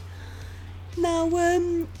with it. Now,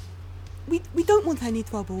 we don't want any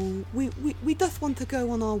trouble. We just want to go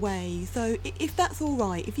on our way. So if that's all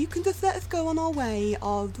right, if you can just let us go on our way,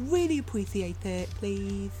 I'd really appreciate it,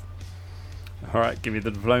 please. All right, give me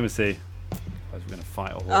the diplomacy. I was going to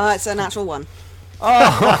fight a horse. It's a natural one.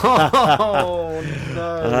 Oh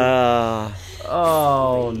no! Ah,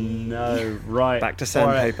 Oh no! Right. back to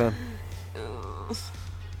sandpaper.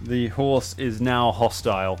 The horse is now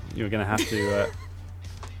hostile. You're going to have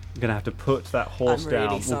to put that horse I'm really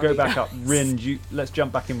down. We'll sorry, go back up. guys. Rin, let's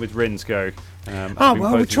jump back in with Rin's go. Oh,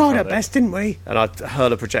 well, we tried our best, didn't we? And I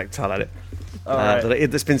hurl a projectile at it.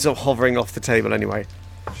 Alright. That's been sort of hovering off the table anyway.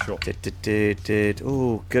 Sure.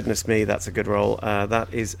 Oh, goodness me, that's a good roll.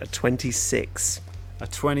 That is a 26. A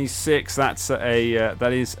 26. That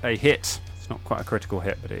is a hit. It's not quite a critical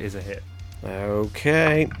hit, but it is a hit.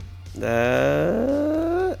 Okay.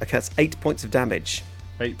 Okay, that's 8 points of damage.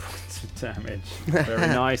 8 points of damage. Very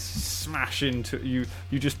nice. Smash into you.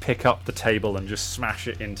 You just pick up the table and just smash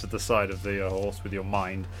it into the side of the horse with your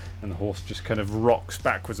mind, and the horse just kind of rocks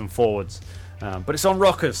backwards and forwards. But it's on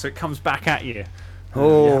rockers, so it comes back at you. You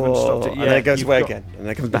haven't stopped it yet. And then it goes away You've got- again, and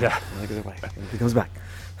then it comes back, Yeah. and then it goes away, and it comes back.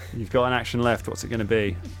 You've got an action left. What's it going to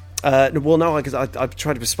be? Well, no, because I've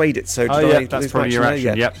tried to persuade it. So That's lose my probably your there? action.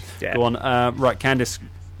 Yeah. Yep. Yeah. Go on. Right, Candice,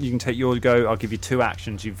 you can take your go. I'll give you 2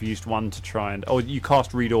 actions. You've used 1 to try and... Oh, you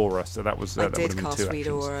cast Read Aura, so that was I that would did have been cast 2 Read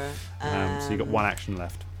actions. Aura. So you got 1 action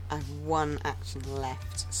left. I have 1 action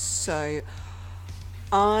left. So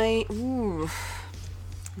I'm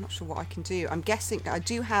not sure what I can do. I'm guessing I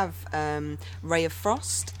do have Ray of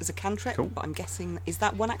Frost as a cantrip, Cool. but I'm guessing, is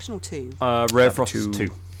that 1 action or 2? Ray of Frost is 2.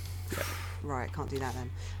 Right, can't do that then.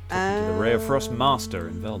 Talking to the Ray of Frost Master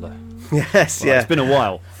in Velda. Yes, Well, yeah. It's been a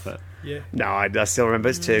while, but Yeah. No, I still remember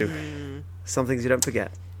it's 2. Some things you don't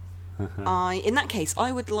forget. In that case,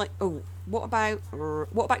 I would like. Oh, what about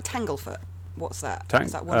Tanglefoot? What's that?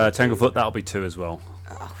 Is that 1 or 2? Tanglefoot, that'll be 2 as well.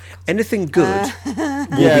 Anything good will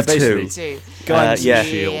Yeah, be basically. 2. 2. Guidance yeah. and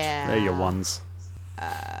shield. Yeah. They're your ones.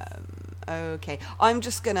 Okay, I'm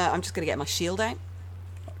just gonna get my shield out.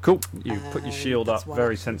 Cool. You put your shield that's up. one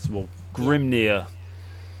Very action. sensible. Grimnir.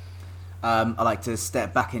 I like to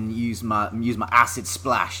step back and use my acid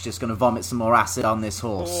splash. Just going to vomit some more acid on this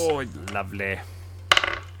horse. Oh, lovely.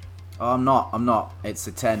 Oh, I'm not. It's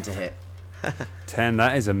a 10 to hit. 10,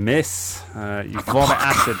 that is a miss. You vomit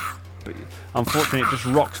acid, but unfortunately it just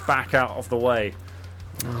rocks back out of the way.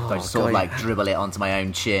 So I just sort of like dribble it onto my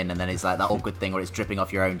own chin, and then it's like that awkward thing where it's dripping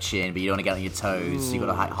off your own chin, but you don't want to get on your toes, so you got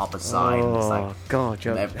to like hop aside. And it's like, God,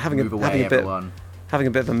 you're move having a bit everyone.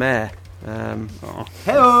 of a mare. Hello.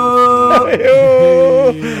 Alright,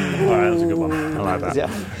 that was a good one. I like that. Yeah.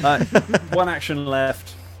 1 action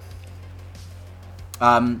left.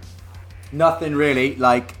 Nothing really.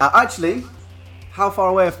 Like, actually, how far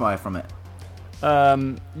away am I from it?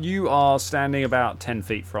 You are standing about 10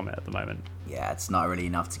 feet from it at the moment. Yeah, it's not really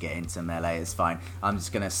enough to get into melee. It's fine. I'm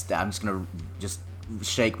just gonna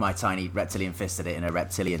shake my tiny reptilian fist at it in a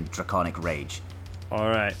reptilian draconic rage.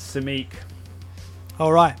 Alright, Samik.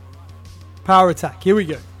 All right. Power attack. Here we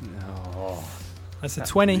go. Oh, That's a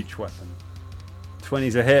 20. Reach weapon.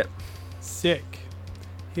 20's a hit. Sick.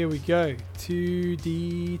 Here we go.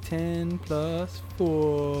 2d10 plus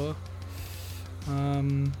 4.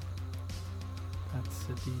 That's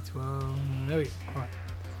a d12. There we go. All right.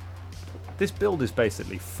 This build is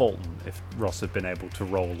basically Fulton if Ross had been able to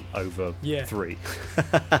roll over Yeah. 3.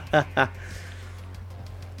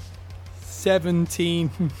 17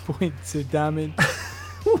 points of damage.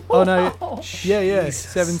 Oh no. Yeah.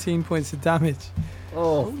 17 points of damage.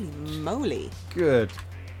 Holy moly! Good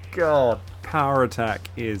God. Power attack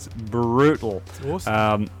is brutal. It's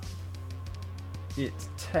awesome. It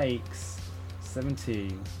takes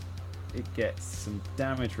 17. It gets some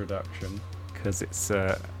damage reduction because it's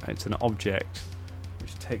an object,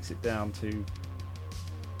 which takes it down to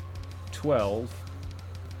 12.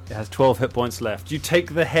 It has 12 hit points left. You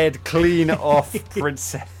take the head clean off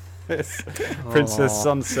Princess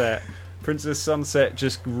Sunset. Princess Sunset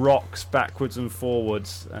just rocks backwards and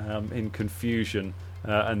forwards in confusion,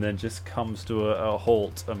 and then just comes to a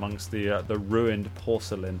halt amongst the ruined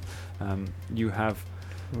porcelain. You have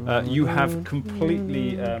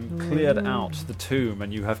completely cleared out the tomb,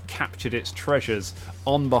 and you have captured its treasures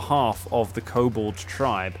on behalf of the Kobold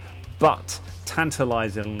tribe. But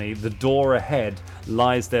tantalizingly, the door ahead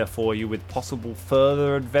lies there for you with possible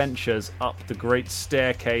further adventures up the great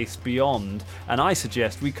staircase beyond. And I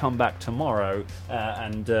suggest we come back tomorrow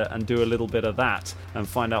and do a little bit of that and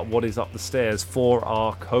find out what is up the stairs for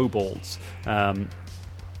our kobolds.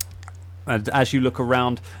 And as you look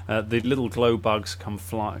around, the little glow bugs come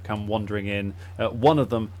wandering in. One of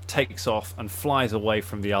them takes off and flies away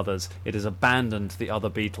from the others. It has abandoned the other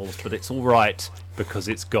beetles, but it's all right because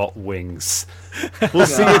it's got wings. We'll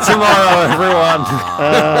see you tomorrow, everyone.